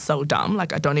milk. It was so dumb.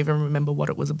 Like I don't even remember what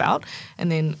it was about. And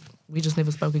then we just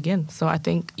never spoke again. So I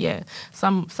think, yeah,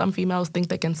 some females think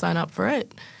they can sign up for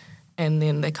it and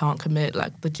then they can't commit.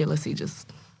 Like the jealousy just...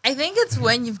 I think it's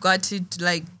when you've got to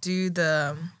like do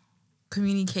the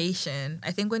communication.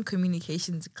 I think when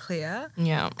communication's clear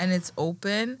and it's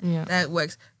open, that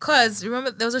works. Because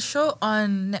remember, there was a show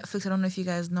on Netflix, I don't know if you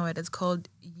guys know it, it's called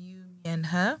You, Me and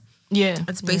Her. Yeah.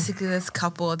 It's basically this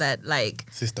couple that like...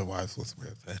 Sister wives was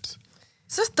with that.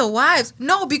 Sister wives?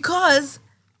 No, because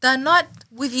they're not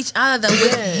with each other, they're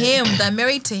with him. They're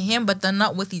married to him, but they're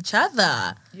not with each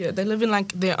other. Yeah, they live in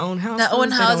like their own houses. Their own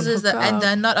they don't houses, hook and up.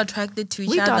 they're not attracted to each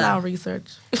We other. done our research.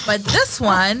 But this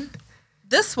one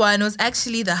was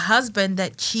actually the husband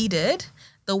that cheated.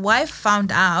 The wife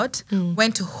found out,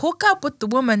 went to hook up with the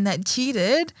woman that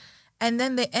cheated, and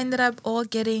then they ended up all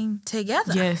getting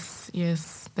together.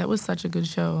 Yes. That was such a good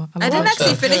show. I didn't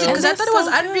actually finish it because I And thought it was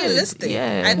they're so good. unrealistic.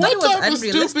 Yeah. I thought What it was type of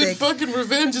unrealistic. stupid fucking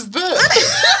revenge is that?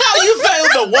 How you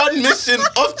failed the one mission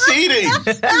of cheating?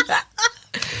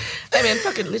 Hey man,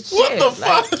 fucking let's What share. the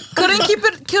Like, fuck? Couldn't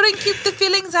keep the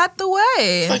feelings out the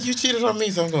way. It's like you cheated on me,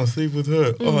 so I'm gonna sleep with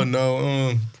her. Oh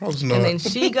no, probably not. and then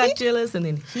she got jealous, and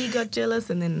then he got jealous,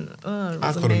 and then it I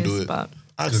was a couldn't mess. do it. But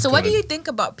I just So what do couldn't. you think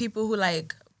about people who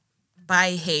like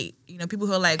bi hate? You know, people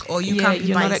who are like, oh, you Yeah, can't be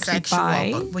you're not actually bisexual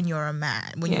bi. but when you're a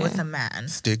man, when you're with a man.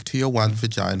 Stick to your one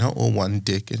vagina or one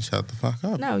dick and shut the fuck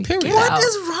up. No, period. get What out.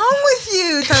 is wrong with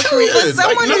you, Taku? For Period. Like,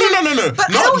 someone no, who, no. But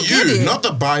I Not don't get you, it. not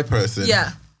the bi person.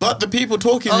 Yeah. But the people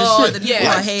talking Oh, this the shit. people who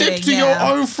are Like, stick hating, to yeah.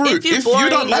 your own fruit. If you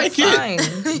don't like it,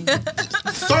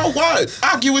 Fine. so what?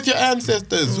 Argue with your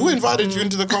ancestors. Who invited you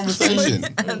into the conversation?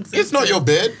 It's not your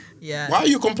bed. Yeah. Why are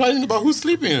you complaining about who's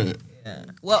sleeping in it? Yeah.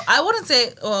 Well, I wouldn't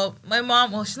say. Well, my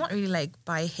mom. Well, she's not really like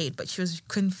bi hate, but she was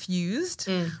confused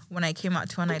when I came out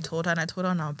to her and I told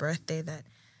her on our birthday that,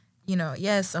 you know,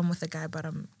 yes, I'm with a guy, but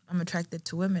I'm attracted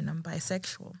to women. I'm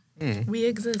bisexual. We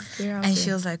exist. And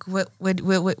she was like, "What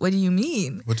do you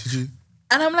mean?" What did you?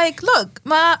 And I'm like, "Look,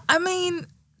 Ma. I mean,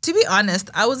 to be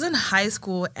honest, I was in high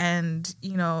school, and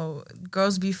you know,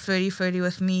 girls be flirty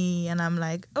with me, and I'm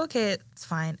like, okay, it's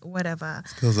fine, whatever."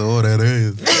 Because of all that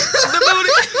is.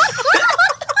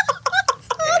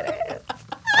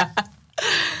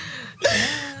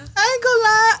 I ain't gonna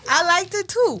lie, I liked it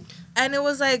too. And it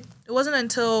was like, it wasn't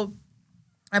until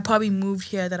I probably moved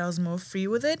here that I was more free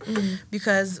with it.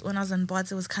 Because when I was on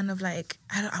bots, it was kind of like,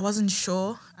 I wasn't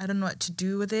sure. I don't know what to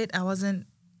do with it. I wasn't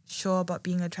sure about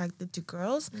being attracted to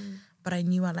girls. But I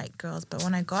knew I liked girls. But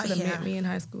when I got Should have here, met me in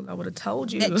high school. I would have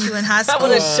told you. met you in high I school.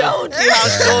 would have showed you how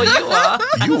sure you are.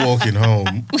 You walking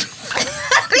home.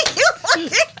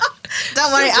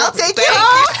 Don't worry, I'll take you Thank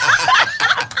home.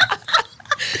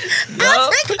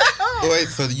 Yup. Wait,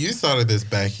 so you started this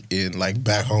back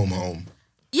home?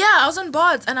 Yeah, I was on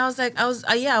boards, and I was like, I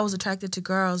was attracted to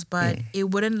girls, but it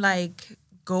wouldn't like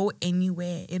go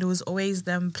anywhere. It was always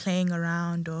them playing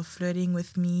around or flirting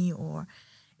with me, or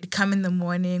it'd come in the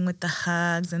morning with the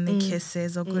hugs and the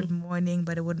kisses or good morning,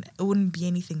 but it wouldn't be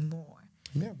anything more.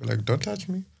 Yeah, but like, don't touch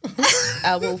me.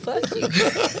 I will fuck you.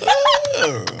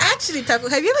 Actually, Taku,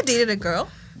 have you ever dated a girl?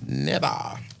 Never.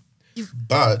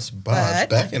 But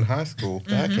back in high school,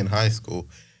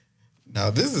 now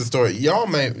this is a story.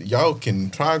 Y'all can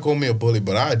try and call me a bully,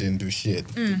 but I didn't do shit.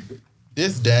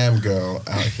 This damn girl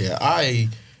out here, I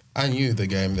I knew the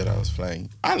game that I was playing.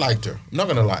 I liked her. I'm not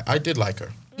gonna lie. I did like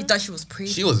her. You thought she was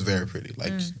pretty? She was very pretty.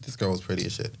 Like this girl was pretty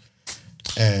as shit.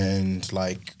 And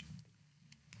like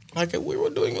we were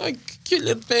doing like cute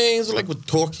little things. Like we're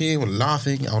talking, we're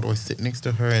laughing. I would always sit next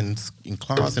to her in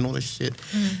class and all this shit.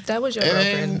 That was your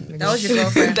girlfriend. That was your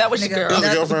girlfriend. That was your That girl. was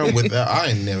a girlfriend with that.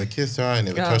 I never kissed her. I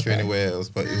never touched her anywhere else.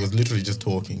 But it was literally just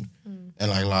talking and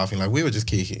like laughing. Like we were just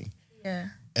kicking. Yeah.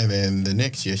 And then the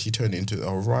next year, she turned into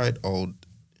a right old,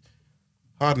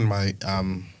 pardon my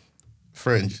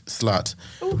French, slut.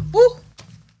 Woo.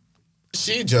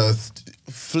 She just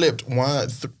flipped I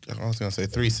was going to say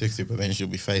 360, but then she'll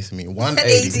be facing me.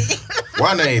 180.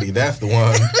 180, that's the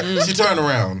one. She turned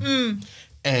around.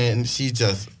 And she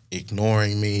just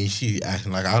ignoring me. She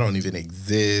acting like I don't even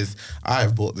exist.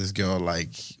 I've bought this girl like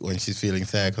when she's feeling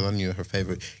sad because I knew her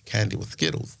favorite candy was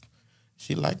Skittles.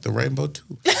 She liked the rainbow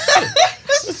too.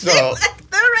 So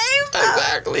The rainbow.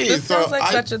 exactly. This so sounds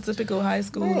like such a typical high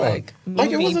school like movie.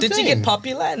 Like it was a Did you thing. get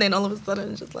popular and then all of a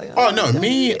sudden it's just like Oh no,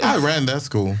 me, I ran that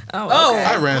school. Oh, okay.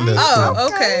 I ran that school. Oh,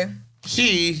 okay.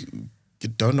 She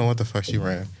don't know what the fuck she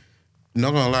ran.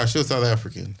 Not gonna lie, she was South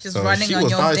African. Just so running she on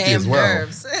was your feisty damn as well.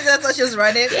 nerves. That's what she was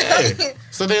running. Yeah.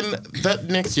 So then that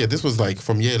next year, this was like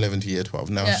from year 11 to year 12.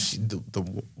 Now, Yeah. the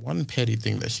one petty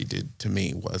thing that she did to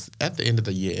me was at the end of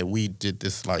the year, we did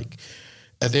this like,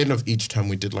 at the end of each term,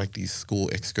 we did like these school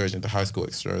excursions, the high school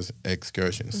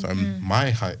excursions. So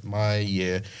my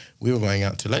year, we were going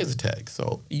out to laser tag.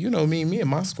 So, you know me and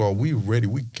my squad, we ready,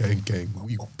 we gang,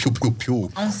 we pew, pew, pew.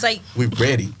 On site. We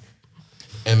ready.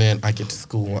 And then I get to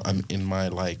school, I'm in my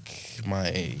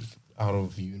my out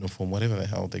of uniform, whatever the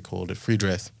hell they called it, free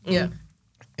dress. Yeah.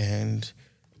 And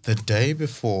the day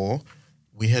before,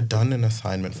 we had done an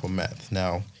assignment for maths.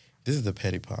 Now, this is the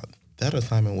petty part. That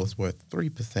assignment was worth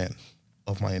 3%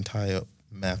 of my entire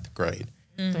math grade.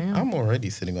 Damn. I'm already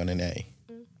sitting on an A.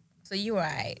 So you were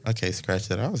right. Okay, scratch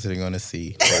that. I was sitting on a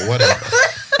C, but whatever.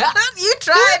 You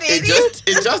tried it.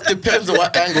 it just depends on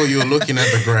what angle you're looking at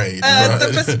the grade.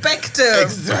 The right? perspective.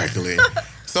 Exactly.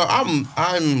 So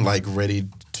I'm like ready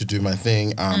to do my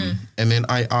thing. And then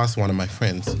I asked one of my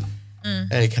friends,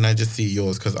 hey, can I just see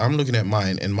yours? Because I'm looking at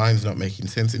mine and mine's not making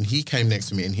sense. And he came next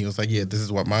to me and he was like, yeah, this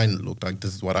is what mine looked like.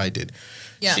 This is what I did.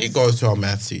 Yeah. She goes to our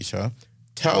math teacher,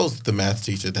 tells the math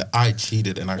teacher that I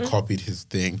cheated and I copied his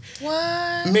thing.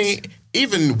 What? Me,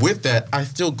 even with that, I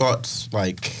still got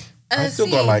like, I still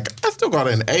got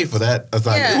an A for that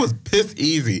assignment. Yeah. It was piss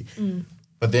easy.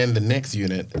 But then the next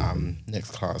unit,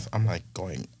 next class, I'm like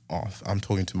going off. I'm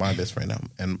talking to my best friend.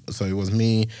 And so it was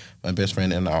me, my best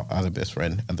friend, and our other best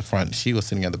friend at the front. She was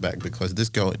sitting at the back because this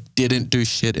girl didn't do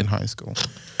shit in high school.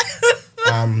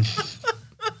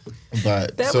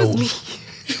 But That so was me.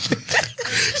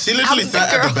 she literally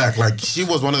sat at the back. Like she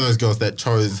was one of those girls that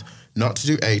chose not to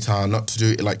do ATAR, not to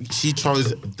do like she chose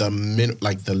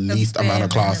the least amount of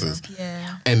classes.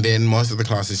 Yeah. And then most of the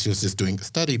classes she was just doing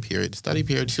study period.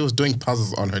 She was doing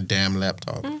puzzles on her damn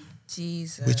laptop,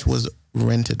 Jesus. which was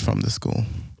rented from the school.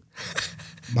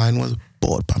 Mine was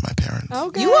bought by my parents.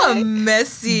 Okay. You are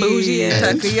messy. Bougie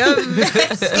ass. Taku, you're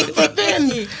messy. But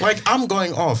then, like, I'm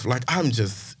going off. Like, I'm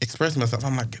just expressing myself.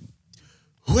 I'm like,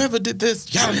 whoever did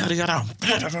this, yada, yada, yada.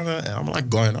 And I'm like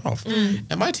going off.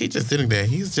 And my teacher's sitting there.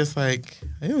 He's just like,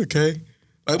 are you okay?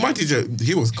 Like, my teacher,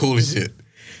 he was cool as shit.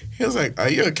 He was like, are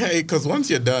you okay? Because once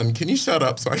you're done, can you shut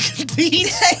up so I can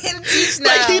teach? Teach now.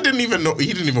 Like, he didn't even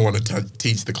want to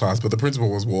teach the class, but the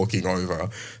principal was walking over.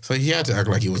 So he had to act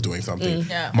like he was doing something.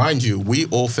 Yeah. Mind you, we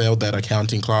all failed that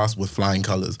accounting class with flying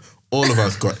colors. All of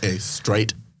us got a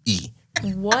straight E.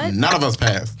 What? None of us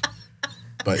passed.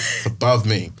 But it's above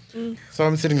me. So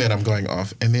I'm sitting there and I'm going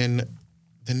off. And then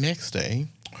the next day,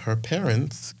 her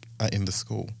parents are in the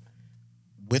school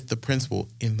with the principal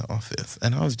in the office.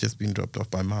 And I was just being dropped off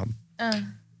by mum.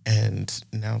 And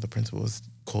now the principal has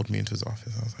called me into his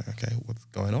office. I was like, okay, what's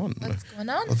going on? What's going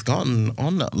on? What's going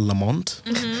on, Lamont?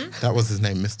 That was his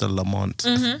name, Mr. Lamont.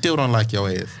 Still don't like your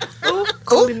ass.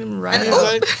 Calling him right And he out.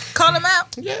 was like, Call him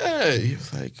out. yeah. He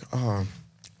was like, oh,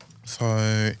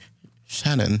 so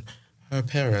Shannon, her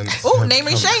parents. Ooh, have name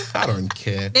and come- shame. I don't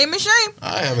care. Name and shame.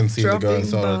 I haven't seen the girl in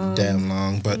so Dropping damn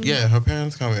long. But yeah, her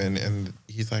parents come in and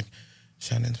he's like,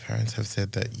 Shannon's parents have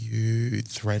said that you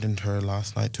threatened her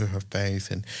last night to her face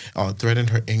and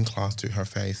threatened her in class to her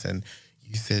face and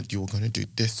you said you were going to do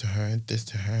this to her and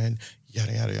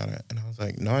yada, yada, yada. And I was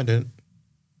like, no, I didn't.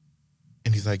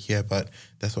 And he's like, yeah, but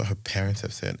that's what her parents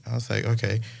have said. I was like,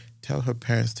 okay, tell her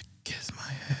parents to kiss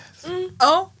my ass.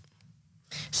 Oh.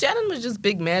 Shannon was just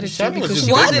big mad at Shannon you was because just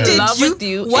she big was mad. in love with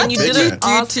you. What and you did you didn't do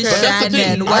ask to her.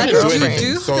 Shannon? I What didn't did you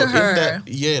anything. do So to her? in that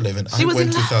year 11, She I was went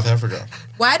in to love. South Africa.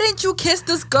 Why didn't you kiss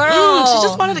this girl? She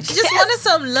just wanted to She just kiss. wanted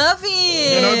some loving.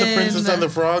 You know, the princess and the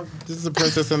frog? This is the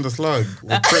princess and the slug.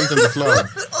 Or prince and the slug.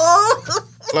 Oh.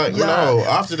 Like, no.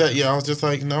 After that, I was just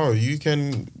like, no, you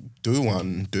can do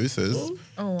one. Deuces.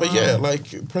 Oh, But yeah,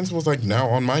 like, Prince was like, now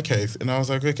on my case. And I was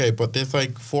like, okay, but there's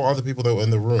like 4 other people that were in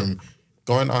the room.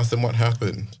 Go and ask them what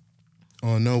happened.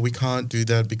 Oh, no, we can't do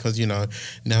that because, you know,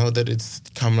 now that it's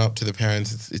come up to the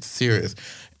parents, it's serious.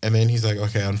 And then he's like,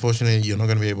 okay, unfortunately, you're not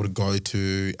going to be able to go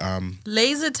to Laser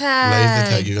laser tag.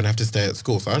 tag. You're going to have to stay at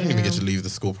school. So I didn't even get to leave the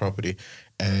school property.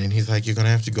 And he's like, you're going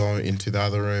to have to go into the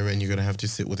other room and you're going to have to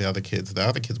sit with the other kids. The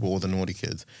other kids were all the naughty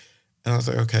kids. And I was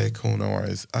like, okay, cool, no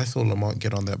worries. I saw Lamont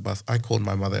get on that bus. I called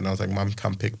my mother and I was like, Mom,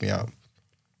 come pick me up.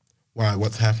 Why?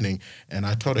 What's happening? And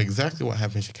I told her exactly what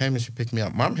happened. She came and she picked me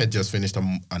up. Mom had just finished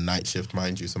a night shift,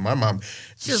 mind you. So my mom,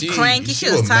 She was cranky. She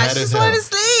was tired. mad She as just wanted hell.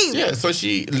 to sleep. Yeah, so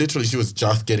she was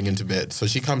just getting into bed. So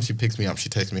she comes, she picks me up, she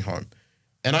takes me home.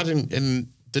 And I didn't, and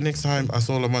the next time I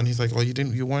saw Lamont, he's like, oh,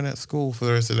 you weren't at school for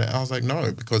the rest of the day. I was like,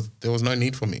 no, because there was no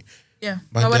need for me. Yeah.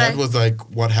 My dad was like,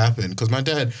 what happened? Because my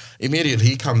dad, immediately,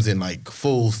 he comes in like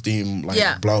full steam,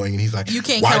 like blowing. And he's like, You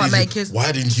can't come and make his...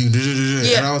 Why didn't you?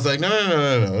 Yeah. And I was like,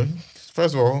 no.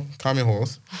 First of all, calm your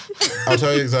horse. I'll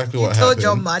tell you exactly what happened. told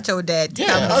your macho dad.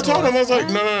 Yeah, I told him, I was like,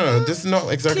 no. This is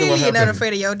not exactly Clearly what you're happened. not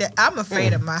afraid of your dad. I'm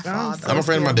afraid of my father. I'm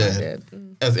afraid of my dad.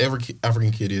 As every African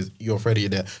kid is, you're afraid of your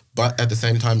dad. But at the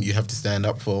same time, you have to stand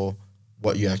up for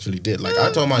what you actually did. Like,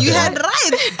 I told my dad. You had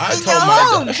rights. I in told your my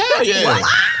home. dad. Hell yeah. Wow.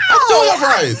 I still have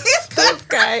rights. That's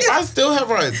great. I still have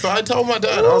rights. So I told my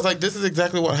dad, I was like, this is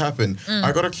exactly what happened.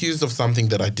 I got accused of something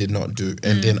that I did not do.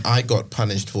 And then I got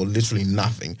punished for literally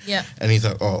nothing. Yeah. And he's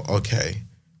like, oh, okay.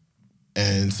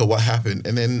 And so what happened?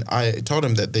 And then I told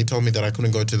him that they told me that I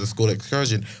couldn't go to the school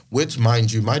excursion, which,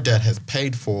 mind you, my dad has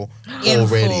paid for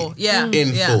already. Full. Yeah.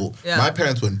 In Yeah. full. Yeah. My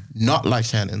parents were not like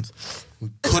Shannon's. We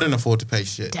couldn't afford to pay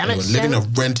shit. Damn They it, were living in a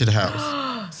rented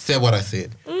house. Said what I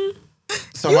said.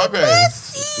 So my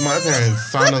parents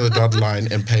signed on the dotted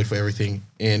line and paid for everything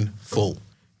in full.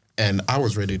 And I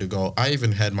was ready to go. I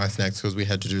even had my snacks because we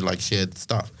had to do like shared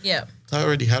stuff. Yeah. So I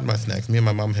already had my snacks. Me and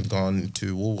my mum had gone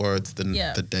to Woolworths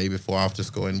the day before after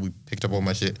school and we picked up all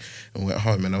my shit and went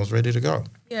home and I was ready to go.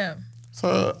 Yeah.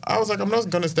 So I was like, I'm not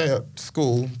going to stay at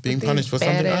school being punished for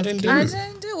something I didn't do. I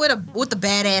didn't do with the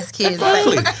badass kids.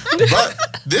 Exactly. But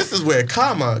this is where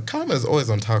karma is always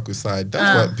on Taku's side.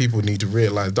 That's what people need to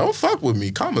realize. Don't fuck with me.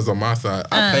 Karma's on my side.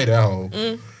 I paid that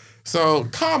hoe. So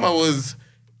karma was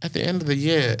at the end of the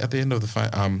year, at the end of the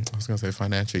I was gonna say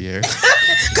financial year.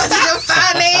 Because it's in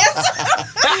finance.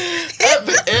 At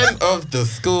the end of the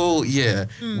school year,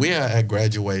 we are at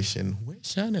graduation. Where's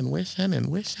Shannon? Where's Shannon?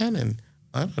 Where's Shannon?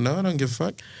 I don't know. I don't give a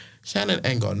fuck. Shannon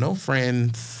ain't got no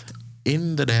friends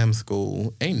in the damn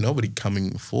school. Ain't nobody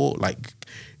coming for, like,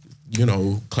 you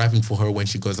know, clapping for her when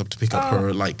she goes up to pick up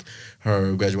her, like,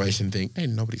 her graduation thing.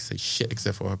 Ain't nobody say shit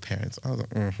except for her parents. I was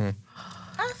like,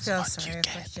 I feel sorry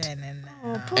for Shannon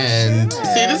now. And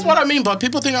see, this is what I mean. But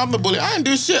people think I'm the bully. I didn't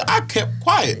do shit. I kept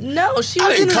quiet. No, she I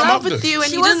was in didn't come love up with to- you, and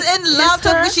She you was didn't in love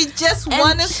kiss her. but she just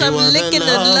wanted some was in licking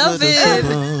and love with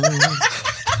loving.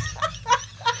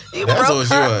 You That's broke what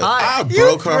she her was. heart. I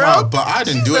broke her heart, but I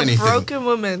didn't do She's anything. a broken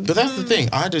woman. But that's the thing.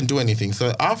 I didn't do anything.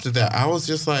 So after that, I was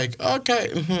just like,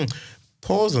 okay,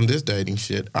 pause on this dating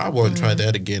shit. I won't try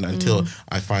that again until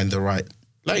I find the right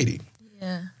lady.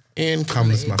 Yeah. In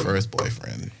comes my first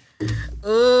boyfriend.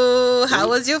 Ooh, how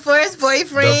was your first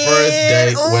boyfriend? The first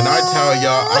date, when I tell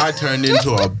y'all, I turned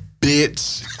into a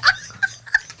bitch.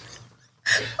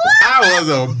 I was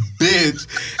a bitch.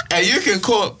 And you can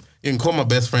call my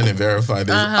best friend and verify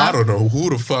this. I don't know who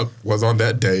the fuck was on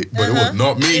that date, but it was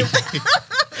not me.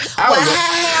 I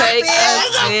was Take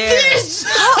us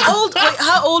there.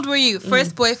 How old were you?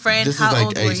 First boyfriend, This is how like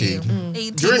old 18. were you?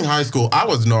 18. During high school, I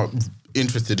was not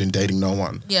interested in dating no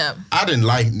one. Yeah. I didn't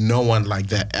like no one like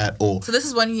that at all. So this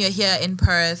is when you're here in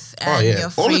Perth and you're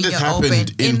free, all of this you're happened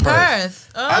open. in Perth.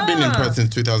 Oh. I've been in Perth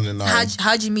since 2009.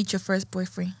 How'd you meet your first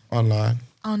boyfriend? Online.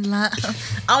 Online.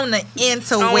 On the This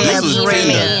interwebs. was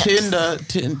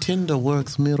Really. Tinder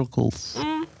works miracles.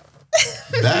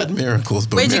 Bad miracles,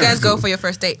 but Where'd you guys go miracles. for your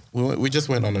first date? We just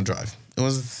went on a drive. It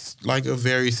was like a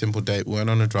very simple date. We went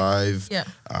on a drive. Yeah.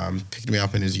 Picked me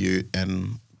up in his ute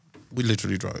and we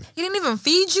literally drove. He didn't even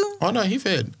feed you? Oh no, he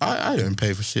fed. I didn't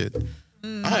pay for shit.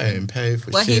 I didn't pay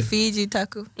for What shit. he feed you,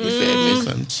 Taku? He fed me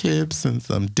some chips and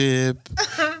some dip.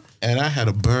 And I had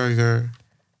a burger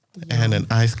and an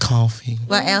iced coffee.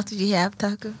 What else did you have,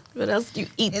 Taku? What else do you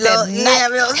eat Little that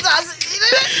night? sausage.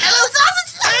 A little sausage.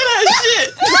 that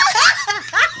shit.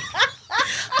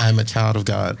 I'm a child of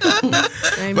God.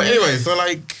 But anyway, so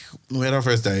like we had our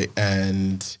first date,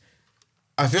 and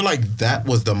I feel like that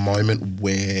was the moment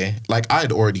where, like, I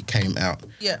had already came out.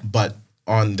 Yeah. But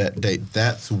on that date,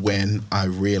 that's when I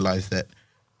realized that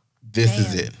this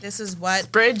is it. This is what.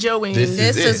 Spread your wings.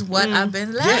 This is it. what I've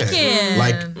been liking. Yeah.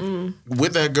 Like,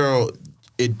 with that girl,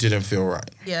 it didn't feel right.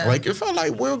 Yeah. Like, it felt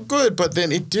like we're good, but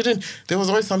then it didn't. There was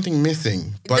always something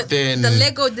missing. But then the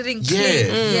Lego didn't click.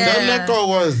 Yeah. The Lego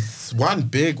was one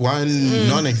big, one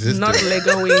non-existent. Not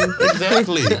Legoing.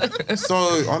 Exactly. So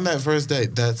on that first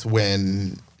date, that's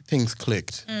when things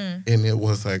clicked. And it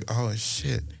was like, oh,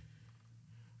 shit.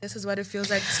 This is what it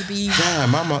feels like to be.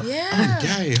 Damn, I'm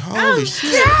gay. Holy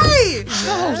shit. Gay.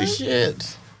 Holy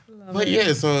shit. But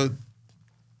yeah, so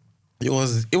it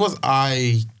was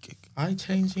eye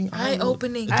changing.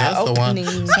 Eye-opening. That's the one.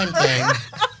 Eye-opening. Same thing.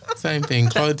 Same thing.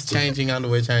 Clothes changing,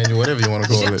 underwear changing, whatever you want to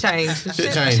call Shit it. change.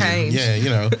 Shit changing. Yeah, you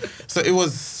know. So it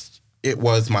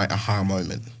was my aha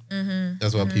moment.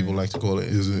 That's what people like to call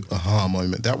it. It was an aha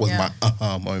moment. That was my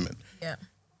aha moment. Yeah.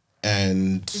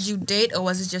 And Did you date or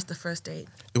was it just the first date?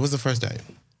 it was the first date.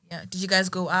 Yeah. Did you guys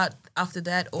go out after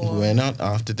that or? We went out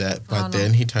after that, how but then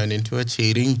long? he turned into a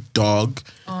cheating dog.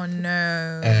 Oh no.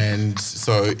 And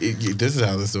so this is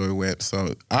how the story went.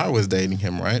 So I was dating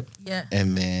him, right? Yeah.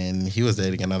 And then he was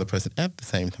dating another person at the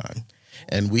same time.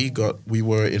 And we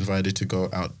were invited to go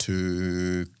out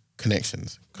to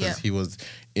Connections because he was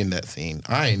in that scene.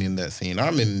 I ain't in that scene.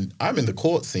 I'm in the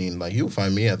court scene. Like, you'll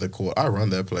find me at the court. I run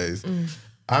that place.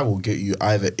 I will get you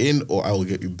either in or I will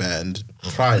get you banned.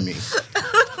 Try me.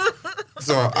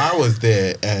 So I was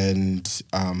there, and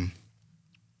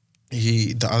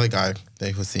the other guy that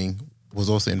he was seeing was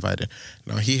also invited.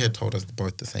 Now, he had told us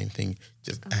both the same thing.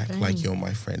 Just act like you're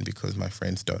my friend because my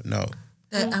friends don't know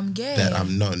That I'm gay. that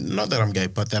I'm not that I'm gay,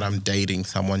 but that I'm dating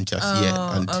someone just yet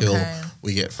until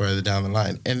we get further down the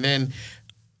line. And then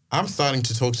I'm starting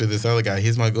to talk to this other guy.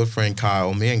 He's my good friend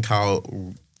Kyle. Me and Kyle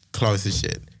close as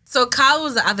shit. So Kyle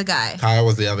was the other guy. Kyle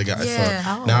was the other guy.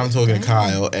 Yeah. So now I'm talking to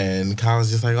Kyle, and Kyle's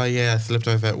just like, oh yeah, I slept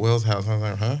over at Will's house. I was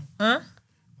like, huh? Huh?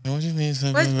 What do you mean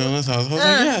slept over at Will's house? I was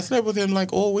like, yeah, I slept with him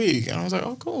like all week. And I was like,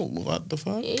 oh cool, what the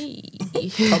fuck?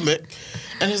 Come back.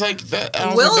 And he's like, I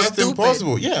was Will's like, that's stupid.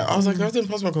 impossible. Yeah, I was like, that's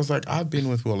impossible because like I've been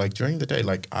with Will like during the day.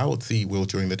 Like I would see Will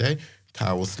during the day.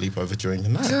 Kyle will sleep over during the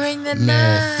night. During the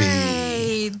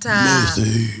Messy. night.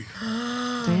 Messy.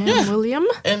 Damn, William.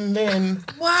 And then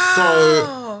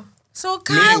Wow. So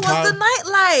Kyle was Kyle- the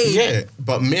nightlight. yeah,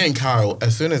 but me and Kyle,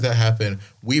 as soon as that happened,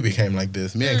 we became like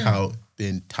this. Me and Kyle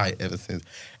been tight ever since,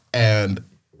 and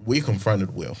we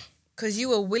confronted Will. Because you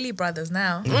were Willy brothers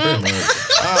now. Pretty much.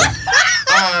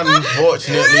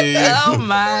 Unfortunately, Oh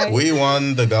my. we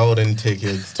won the golden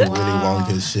tickets to Willy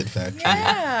Wonka's shit factory,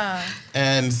 Yeah.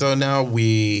 and so now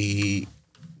we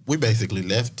basically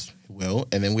left Will,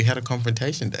 and then we had a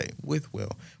confrontation day with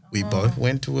Will. We both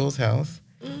went to Will's house.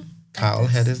 Kyle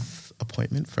had his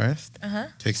appointment first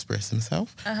to express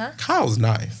himself. Kyle's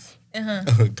nice.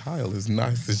 Kyle is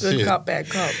nice as Good shit. cop, bad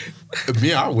cop.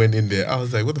 Me, I went in there. I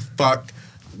was like, what the fuck?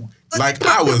 Like,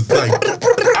 I was like,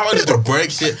 I wanted to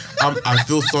break shit. I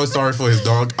feel so sorry for his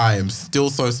dog. I am still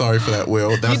so sorry for that, Will.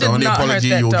 That's You the did only not hurt apology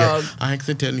that you'll dog. get. I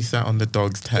accidentally sat on the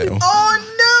dog's tail. Oh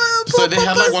no. So they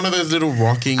had like one of those little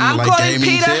rocking I'm like calling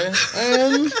gaming Peter.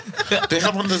 chairs. They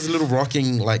had one of those little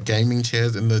rocking like gaming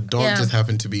chairs, and the dog Yeah. just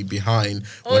happened to be behind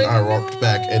when I rocked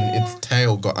back, and its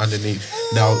tail got underneath.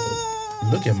 Now,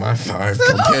 look at my size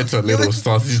compared to a little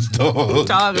sausage dog.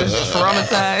 Dog is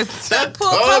traumatized. That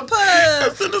Poor dog, Papa.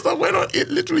 as soon as I went on, it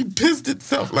literally pissed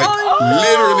itself. Like, Oh,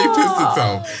 literally pissed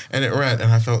itself. And it ran,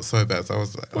 and I felt so bad. So I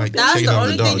was like, That's checking the on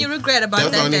only dog. thing you regret about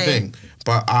That's that the only day. thing.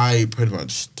 But I pretty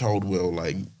much told Will,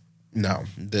 like, no,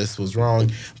 this was wrong.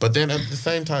 But then at the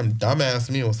same time, dumbass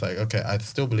me was like, okay, I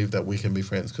still believe that we can be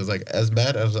friends. Because, like, as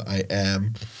bad as I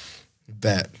am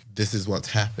that this is what's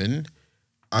happened,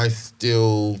 I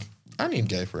need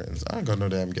gay friends. I ain't got no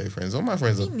damn gay friends. All my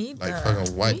friends are need like that.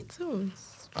 fucking Me white. too.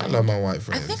 I love my white I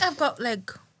friends. think I've got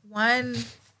like one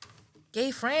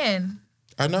gay friend.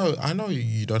 I know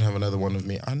you don't have another one with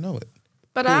me. I know it.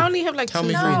 But I only have like Tell two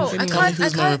me No, friends. I who. anyway. Tell me can't-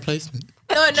 who's I my can't- replacement.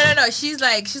 No. She's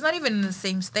not even in the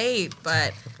same state,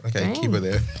 but Okay, keep her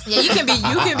there. yeah, you can be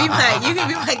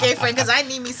my gay friend because I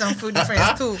need me some food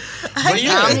friends too. But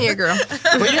yeah, I'm here, girl.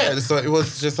 but yeah, so it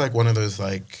was just like one of those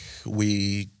like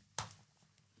we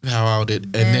how it,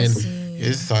 and Messy. then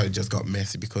his side just got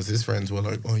messy because his friends were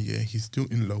like, "Oh yeah, he's still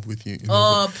in love with you."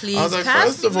 Oh please! I was like, Pass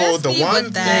first of me- all, mess the me one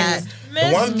with that. thing, Mess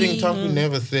the one me. thing Taku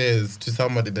never says to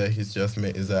somebody that he's just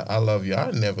met is that I love you.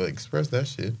 I never express that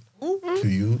shit to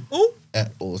you.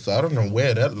 at all. So I don't know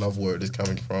where that love word is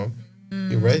coming from.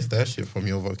 Erase that shit from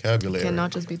your vocabulary.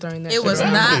 Cannot just be throwing that It shit was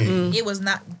around. not. Exactly. It was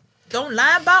not. Don't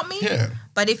lie about me. Yeah.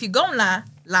 But if you gon' lie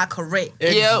correct.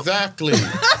 Exactly.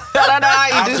 I don't know how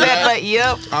you do After that, that- but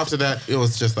yep. After that, it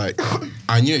was just like,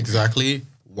 I knew exactly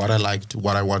what I liked,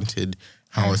 what I wanted,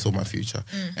 how I saw my future.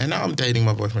 And now I'm dating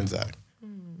my boyfriend, Zach.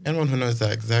 Anyone who knows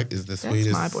Zach is the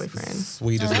sweetest, my boyfriend.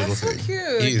 sweetest little that's so thing.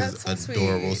 cute. He That's is so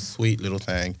adorable, sweet. sweet little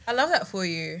thing. I love that for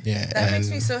you. Yeah, That makes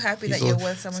and me so happy that he's you're all-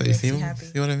 with someone so who makes you see, happy.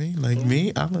 See what I mean? Like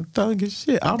me, I'm a thug as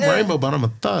shit. I'm rainbow, but I'm a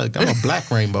thug. I'm a black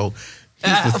rainbow.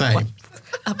 He's the same.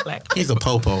 A black. He's a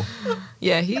popo.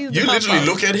 Yeah, he's. You literally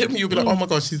look at him, you'll be like, oh my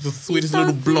gosh, she's the sweetest so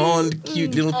little sweet. blonde,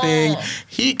 cute little thing.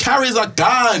 He carries a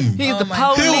gun. He's Oh the my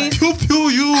He'll police. pew pew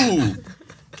you.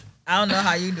 I don't know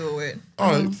how you do it.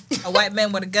 Oh, A white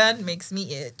man with a gun makes me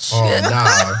itch. oh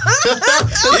nah.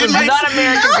 This is not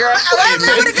American, girl.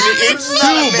 It makes me itch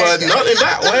too, but not in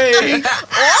that way.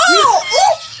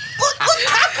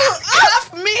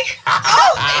 Cuff me.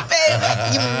 Oh,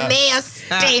 baby. You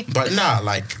nasty. But nah,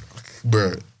 like,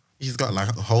 bruh, he's got like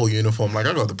a whole uniform. Like,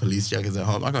 I got the police jackets at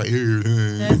home. I got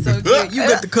That's so cute. You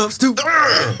got the cuffs too.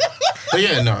 But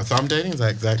yeah, no. So I'm dating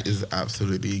Zach. Zach is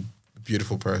absolutely a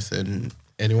beautiful person.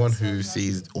 Anyone who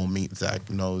sees or meets Zach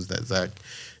knows that Zach.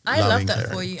 I love loving, that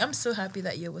caring. for you. I'm so happy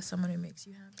that you're with someone who makes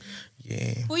you happy.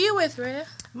 Yeah. Who you with, Rhea?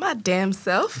 My damn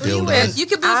self. Who you Build with? it. You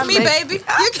can be I with me, make- baby.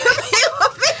 You can be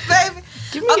with me, baby.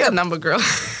 Give me your number, girl.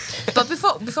 But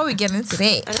before we get into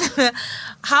that,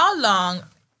 how long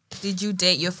did you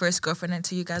date your first girlfriend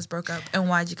until you guys broke up, and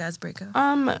why did you guys break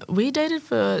up? We dated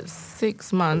for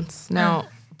 6 months. Now,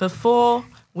 before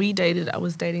we dated, I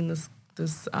was dating this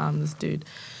dude.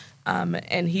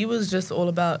 And he was just all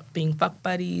about being fuck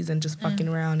buddies and just fucking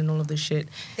around and all of this shit.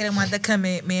 Didn't want the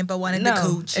commitment, but wanted the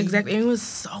coochie. exactly. And he was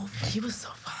so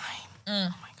fine. Oh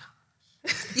my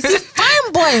god. You see,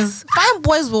 fine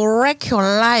boys will wreck your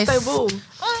life. They will.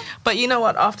 But you know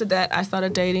what? After that, I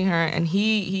started dating her, and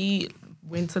he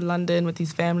went to London with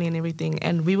his family and everything,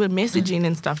 and we were messaging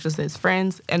and stuff just as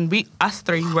friends. And us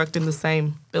three worked in the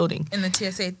same building. In the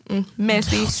TSA.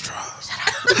 Messy.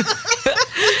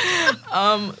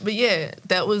 But yeah,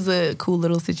 that was a cool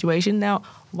little situation. Now,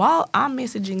 while I'm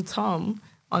messaging Tom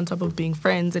on top of being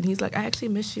friends, and he's like, I actually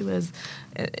miss you as,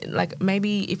 like,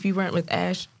 maybe if you weren't with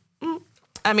Ash.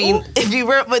 I mean, if you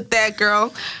weren't with that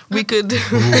girl, we could.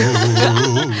 There's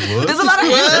a lot of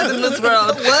Ashes in this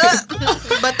world. What?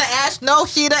 But the Ash, no,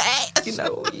 she the Ash. You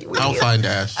know, I'll find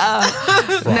Ash.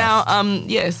 now,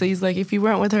 yeah, so he's like, if you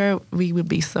weren't with her, we would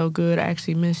be so good. I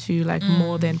actually miss you, like,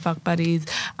 more than fuck buddies.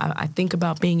 I think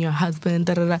about being your husband,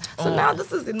 da-da-da. So now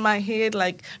this is in my head,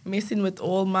 like, messing with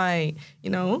all my, you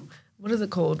know, what is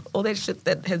it called? All that shit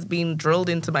that has been drilled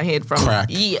into my head from... Crack.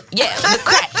 Yeah, the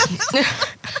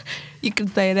crack. You can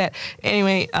say that.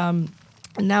 Anyway,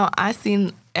 now I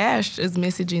seen Ash is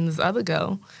messaging this other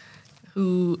girl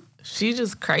who... She's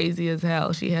just crazy as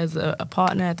hell. She has a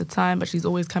partner at the time, but she's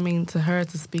always coming to her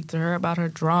to speak to her about her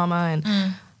drama.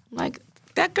 And like,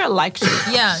 that girl likes you.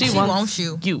 Yeah, she wants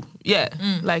you. Yeah.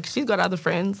 Like, she's got other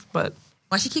friends, but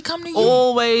Why she keep coming to you?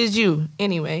 always you.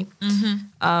 Anyway,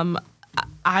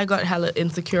 I got hella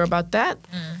insecure about that.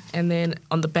 And then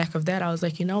on the back of that, I was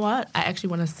like, you know what? I actually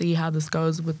want to see how this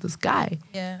goes with this guy.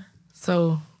 Yeah.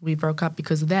 So we broke up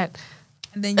because of that.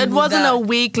 And then you It moved wasn't out. a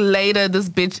week later, this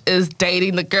bitch is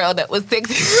dating the girl that was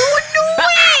sexy.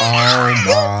 Oh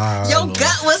my. Your Lord.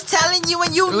 gut was telling you,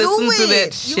 and you Listen knew to it.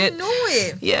 that shit. You knew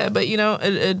it. Yeah, but you know,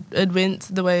 it went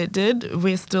the way it did.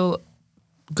 We're still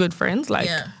good friends. Like,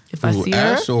 Yeah. if I Ooh, see her,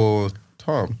 Ash or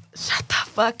Tom? shut the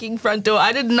fucking front door.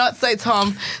 I did not say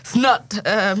Tom. It's not.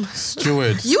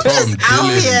 Stewart. You Tom, just out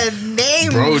Dylan, here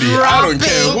name Brody. I don't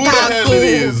care who the hell Taku. it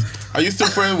is. Are you still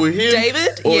friends with him?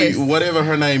 David? Or Yes. whatever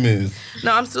her name is.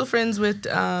 No, I'm still friends with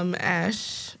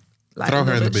Ash. Like, Throw a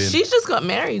her in little the bit. bin. She just got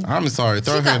married. I'm sorry.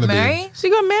 Throw She her got in the bin. married She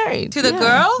got married to the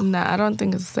girl. Nah, I don't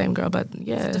think it's the same girl, but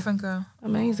yeah, Different girl.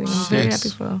 amazing. I'm very Shit. happy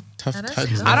for her. Tough Yeah, that's times.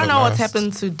 good. I don't know what's last.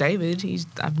 happened to David.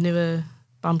 I've never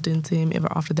bumped into him ever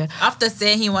after that. After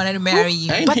saying he wanted to marry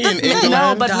you. Ain't But he this in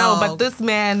man, England? Dog. this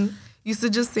man used to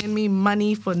just send me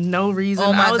money for no reason.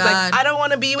 Oh my I was God. like, I don't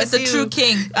want to be with It's you. a true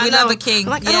king. I We know. love a king. I'm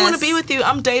like, I don't want to Yes. be with you.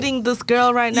 I'm dating this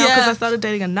girl right now because Yeah. I started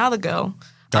dating another girl.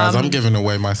 Guys, I'm giving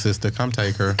away my sister. Come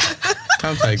take her.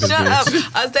 Come take this Shut up.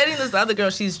 bitch. I was dating this other girl.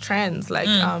 She's trans. Like,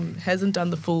 hasn't done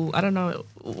the full. I don't know.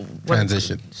 What,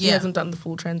 Transition. She Yeah. hasn't done the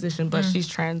full transition, but she's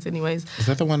trans anyways. Is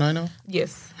that the one I know?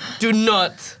 Yes. Do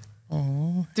not.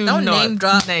 Oh, Do Don't not name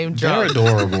drop. Name they're drop.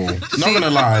 adorable. Not gonna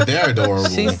lie, they're adorable.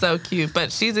 She's so cute,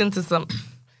 but she's into some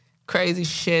crazy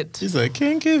shit. She's like,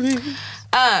 can't give it.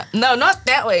 No, not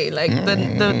that way. Like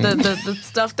the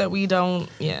stuff that we don't.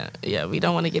 Yeah, we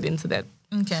don't want to get into that.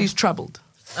 Okay. She's troubled.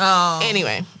 Oh.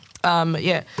 Anyway,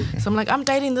 yeah. So I'm like, I'm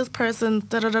dating this person.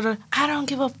 Da, da, da, da. I don't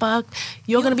give a fuck.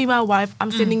 You're gonna be my wife.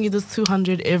 I'm sending you this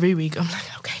 200 every week. I'm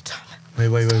like, okay, Tom.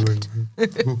 Wait.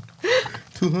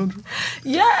 200?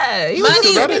 Yeah, he was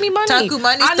Money. sending me money. Taku,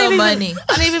 money's still money.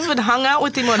 I didn't even hung out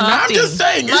with him or I'm nothing. just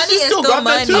saying, Money she is still still got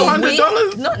that money.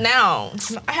 $200. Not now.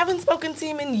 I haven't spoken to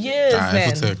him in years,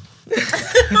 man.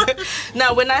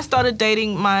 Now, when I started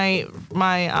dating my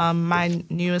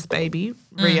newest baby,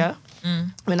 Rhea,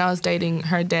 when I was dating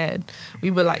her dad,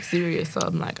 we were like serious. So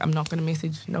I'm like, I'm not gonna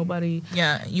message nobody.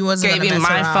 Yeah, you wasn't Gave gonna him mess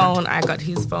my around. phone. I got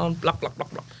his phone. Block, block,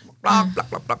 block, block, block, block,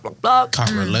 block, block, block, block.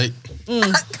 Can't relate.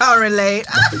 Can't relate.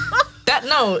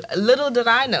 Little did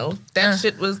I know that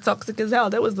shit was toxic as hell.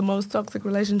 That was the most toxic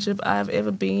relationship I've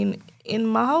ever been in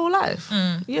my whole life.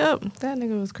 Yep, that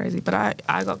nigga was crazy, but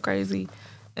I got crazy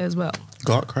as well.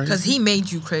 Got crazy? Because he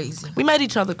made you crazy. We made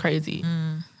each other crazy.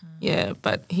 Yeah,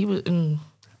 but he was.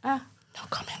 No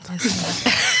comment.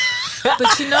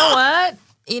 But you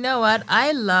know what?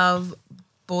 I love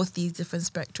both these different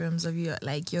spectrums of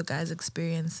your guys'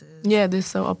 experiences. Yeah, they're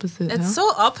so opposite. It's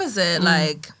so opposite.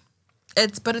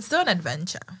 But it's still an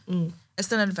adventure. It's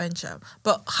still an adventure.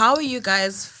 But how are you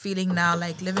guys feeling now?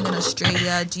 Like living in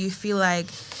Australia, do you feel like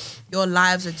your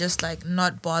lives are just like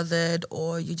not bothered,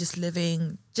 or you're just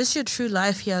living just your true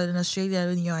life here in Australia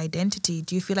and your identity?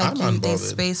 Do you feel like there's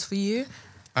space for you?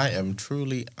 I am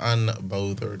truly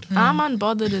unbothered. I'm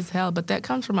unbothered as hell, but that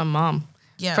comes from my mom.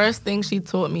 Yeah. First thing she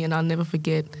taught me, and I'll never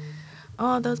forget.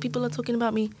 Oh, those people are talking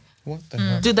about me. What the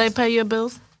hell? Do they pay your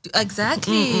bills?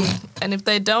 Exactly. And if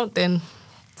they don't, then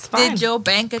it's fine. Did your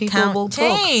bank People account will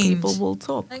talk. change? People will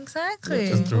talk. Exactly.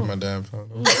 Just threw my damn phone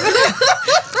away.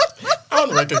 I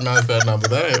don't recognize that number.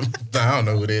 I don't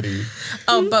know who that is.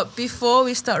 But before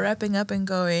we start wrapping up and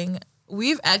going,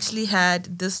 we've actually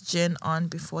had this gin on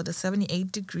before, the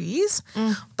 78 degrees.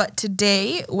 But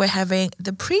today we're having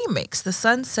the premix, the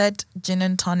Sunset Gin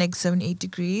and Tonic 78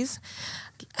 degrees.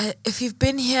 If you've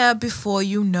been here before,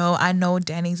 I know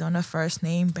Danny's on a first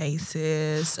name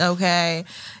basis. Okay.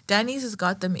 Danny's has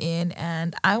got them in,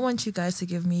 and I want you guys to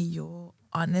give me your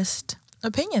honest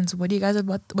opinions. What do you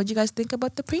guys think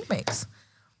about the premix?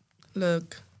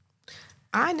 Look,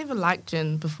 I never liked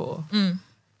gin before. I'm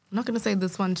not going to say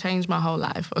this one changed my whole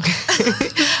life, okay?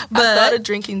 But I started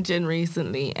drinking gin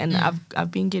recently, and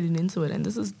I've been getting into it, and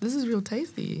this is real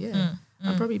tasty, yeah.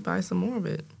 I'll probably buy some more of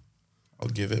it. I'll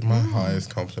give it my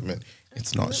highest compliment.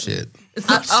 It's not shit. It's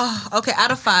not okay, out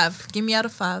of 5. Give me out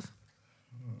of 5.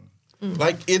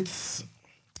 Like, it's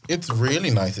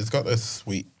really nice. It's got a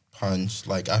sweet punch.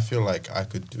 Like, I feel like I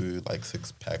could do like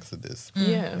 6 packs of this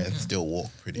and still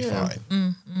walk pretty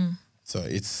fine. So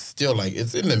it's still like,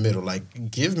 it's in the middle.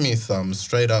 Like, give me some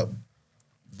straight up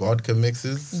vodka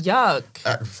mixes. Yuck.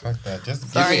 Fuck that. Just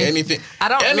Sorry. give me anything. I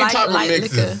don't any like type of light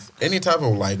mixes. liquor. Any type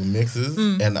of like mixes,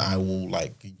 and I will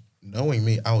like. Knowing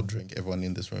me, I'll drink everyone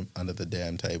in this room under the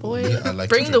damn table. Boy, Me, I like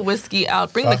bring to the drink. whiskey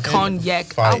out. Bring the Fucking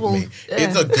cognac. Fight I will, me.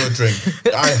 It's a good drink.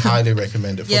 I highly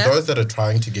recommend it. For Yeah. those that are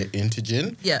trying to get into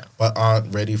gin, but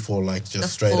aren't ready for like just The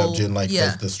straight full- up gin, like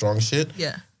the strong shit.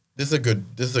 Yeah. This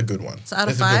is a good one. So out of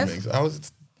It's a 5? good mix. I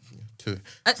was 2.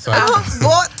 So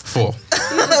What? 4. 4.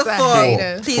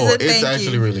 Please 4. and It's thank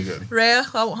actually you. really good. Rhea,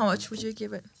 how much would you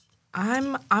give it?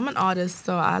 I'm an artist,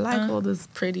 so I like all this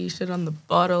pretty shit on the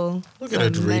bottle. Look It's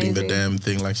at her reading the amazing. damn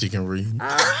thing like she can read. I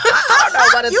don't know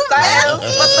what it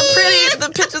says, but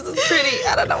the pictures is pretty.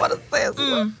 I don't know what it says.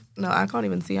 No, I can't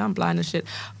even see. I'm blind as shit.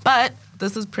 But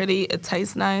this is pretty. It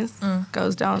tastes nice.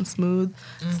 Goes down smooth.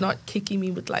 It's not kicking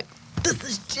me with like, this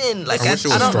is gin. Like, I wish it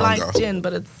was I don't stronger. like gin,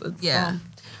 but it's Yeah.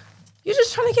 You're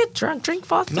just trying to get drunk. Drink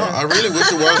faster. No, I really wish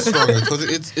it was stronger because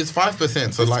it's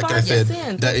 5%. So like I said,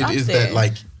 5%, that it up is there. that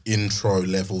like intro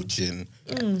level gin.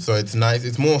 So it's nice.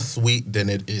 It's more sweet than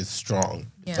it is strong.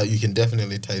 Yeah. So you can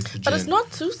definitely taste the gin. But it's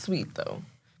not too sweet though.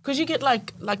 Because you get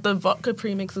like the vodka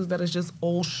premixes that is just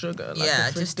all sugar. Like, Yeah,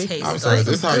 it's just ridiculous. I'm tastes sorry, like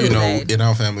this is how you know Kool-Aid. in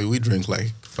our family we drink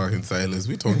like fucking sailors.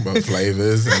 We talking about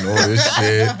flavors and all this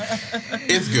shit.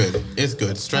 It's good. It's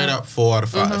good. Straight up 4 out of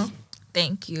 5.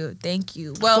 Thank you.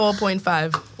 Well,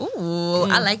 4.5. ooh,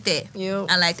 I like that. Yeah,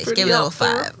 I like that. pretty Give it a little up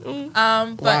there.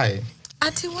 5. But Why?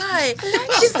 Auntie, why?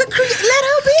 She's the let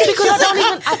her be.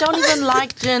 Because I don't even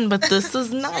like gin, but this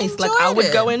is nice. Like I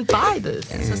would go and buy this.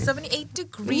 So 78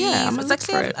 degrees. Yeah, I'm gonna It's look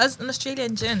actually for it. an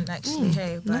Australian gin, actually.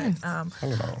 Hey, but nice.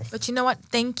 Hello. but you know what?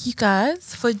 Thank you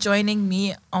guys for joining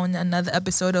me on another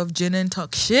episode of Gin and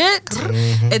Talk Shit.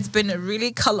 It's been a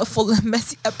really colorful and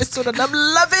messy episode, and I'm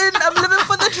living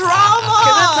for the drama.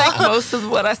 Can I take most of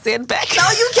what I said back? No,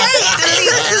 you can't.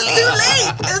 Delete. It's too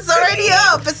late. It's already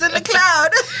up. It's in the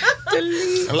cloud.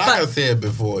 Like I said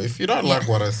before, if you don't like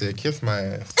what I said, kiss my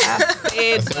ass.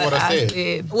 I said what I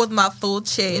said. With my full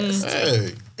chest.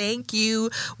 Hey. Thank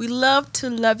you. We love to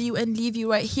love you and leave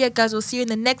you right here, guys. We'll see you in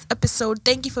the next episode.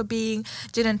 Thank you for being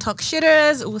Gin and Talk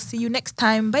Shitters. We'll see you next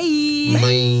time. Bye.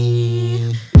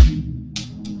 Bye.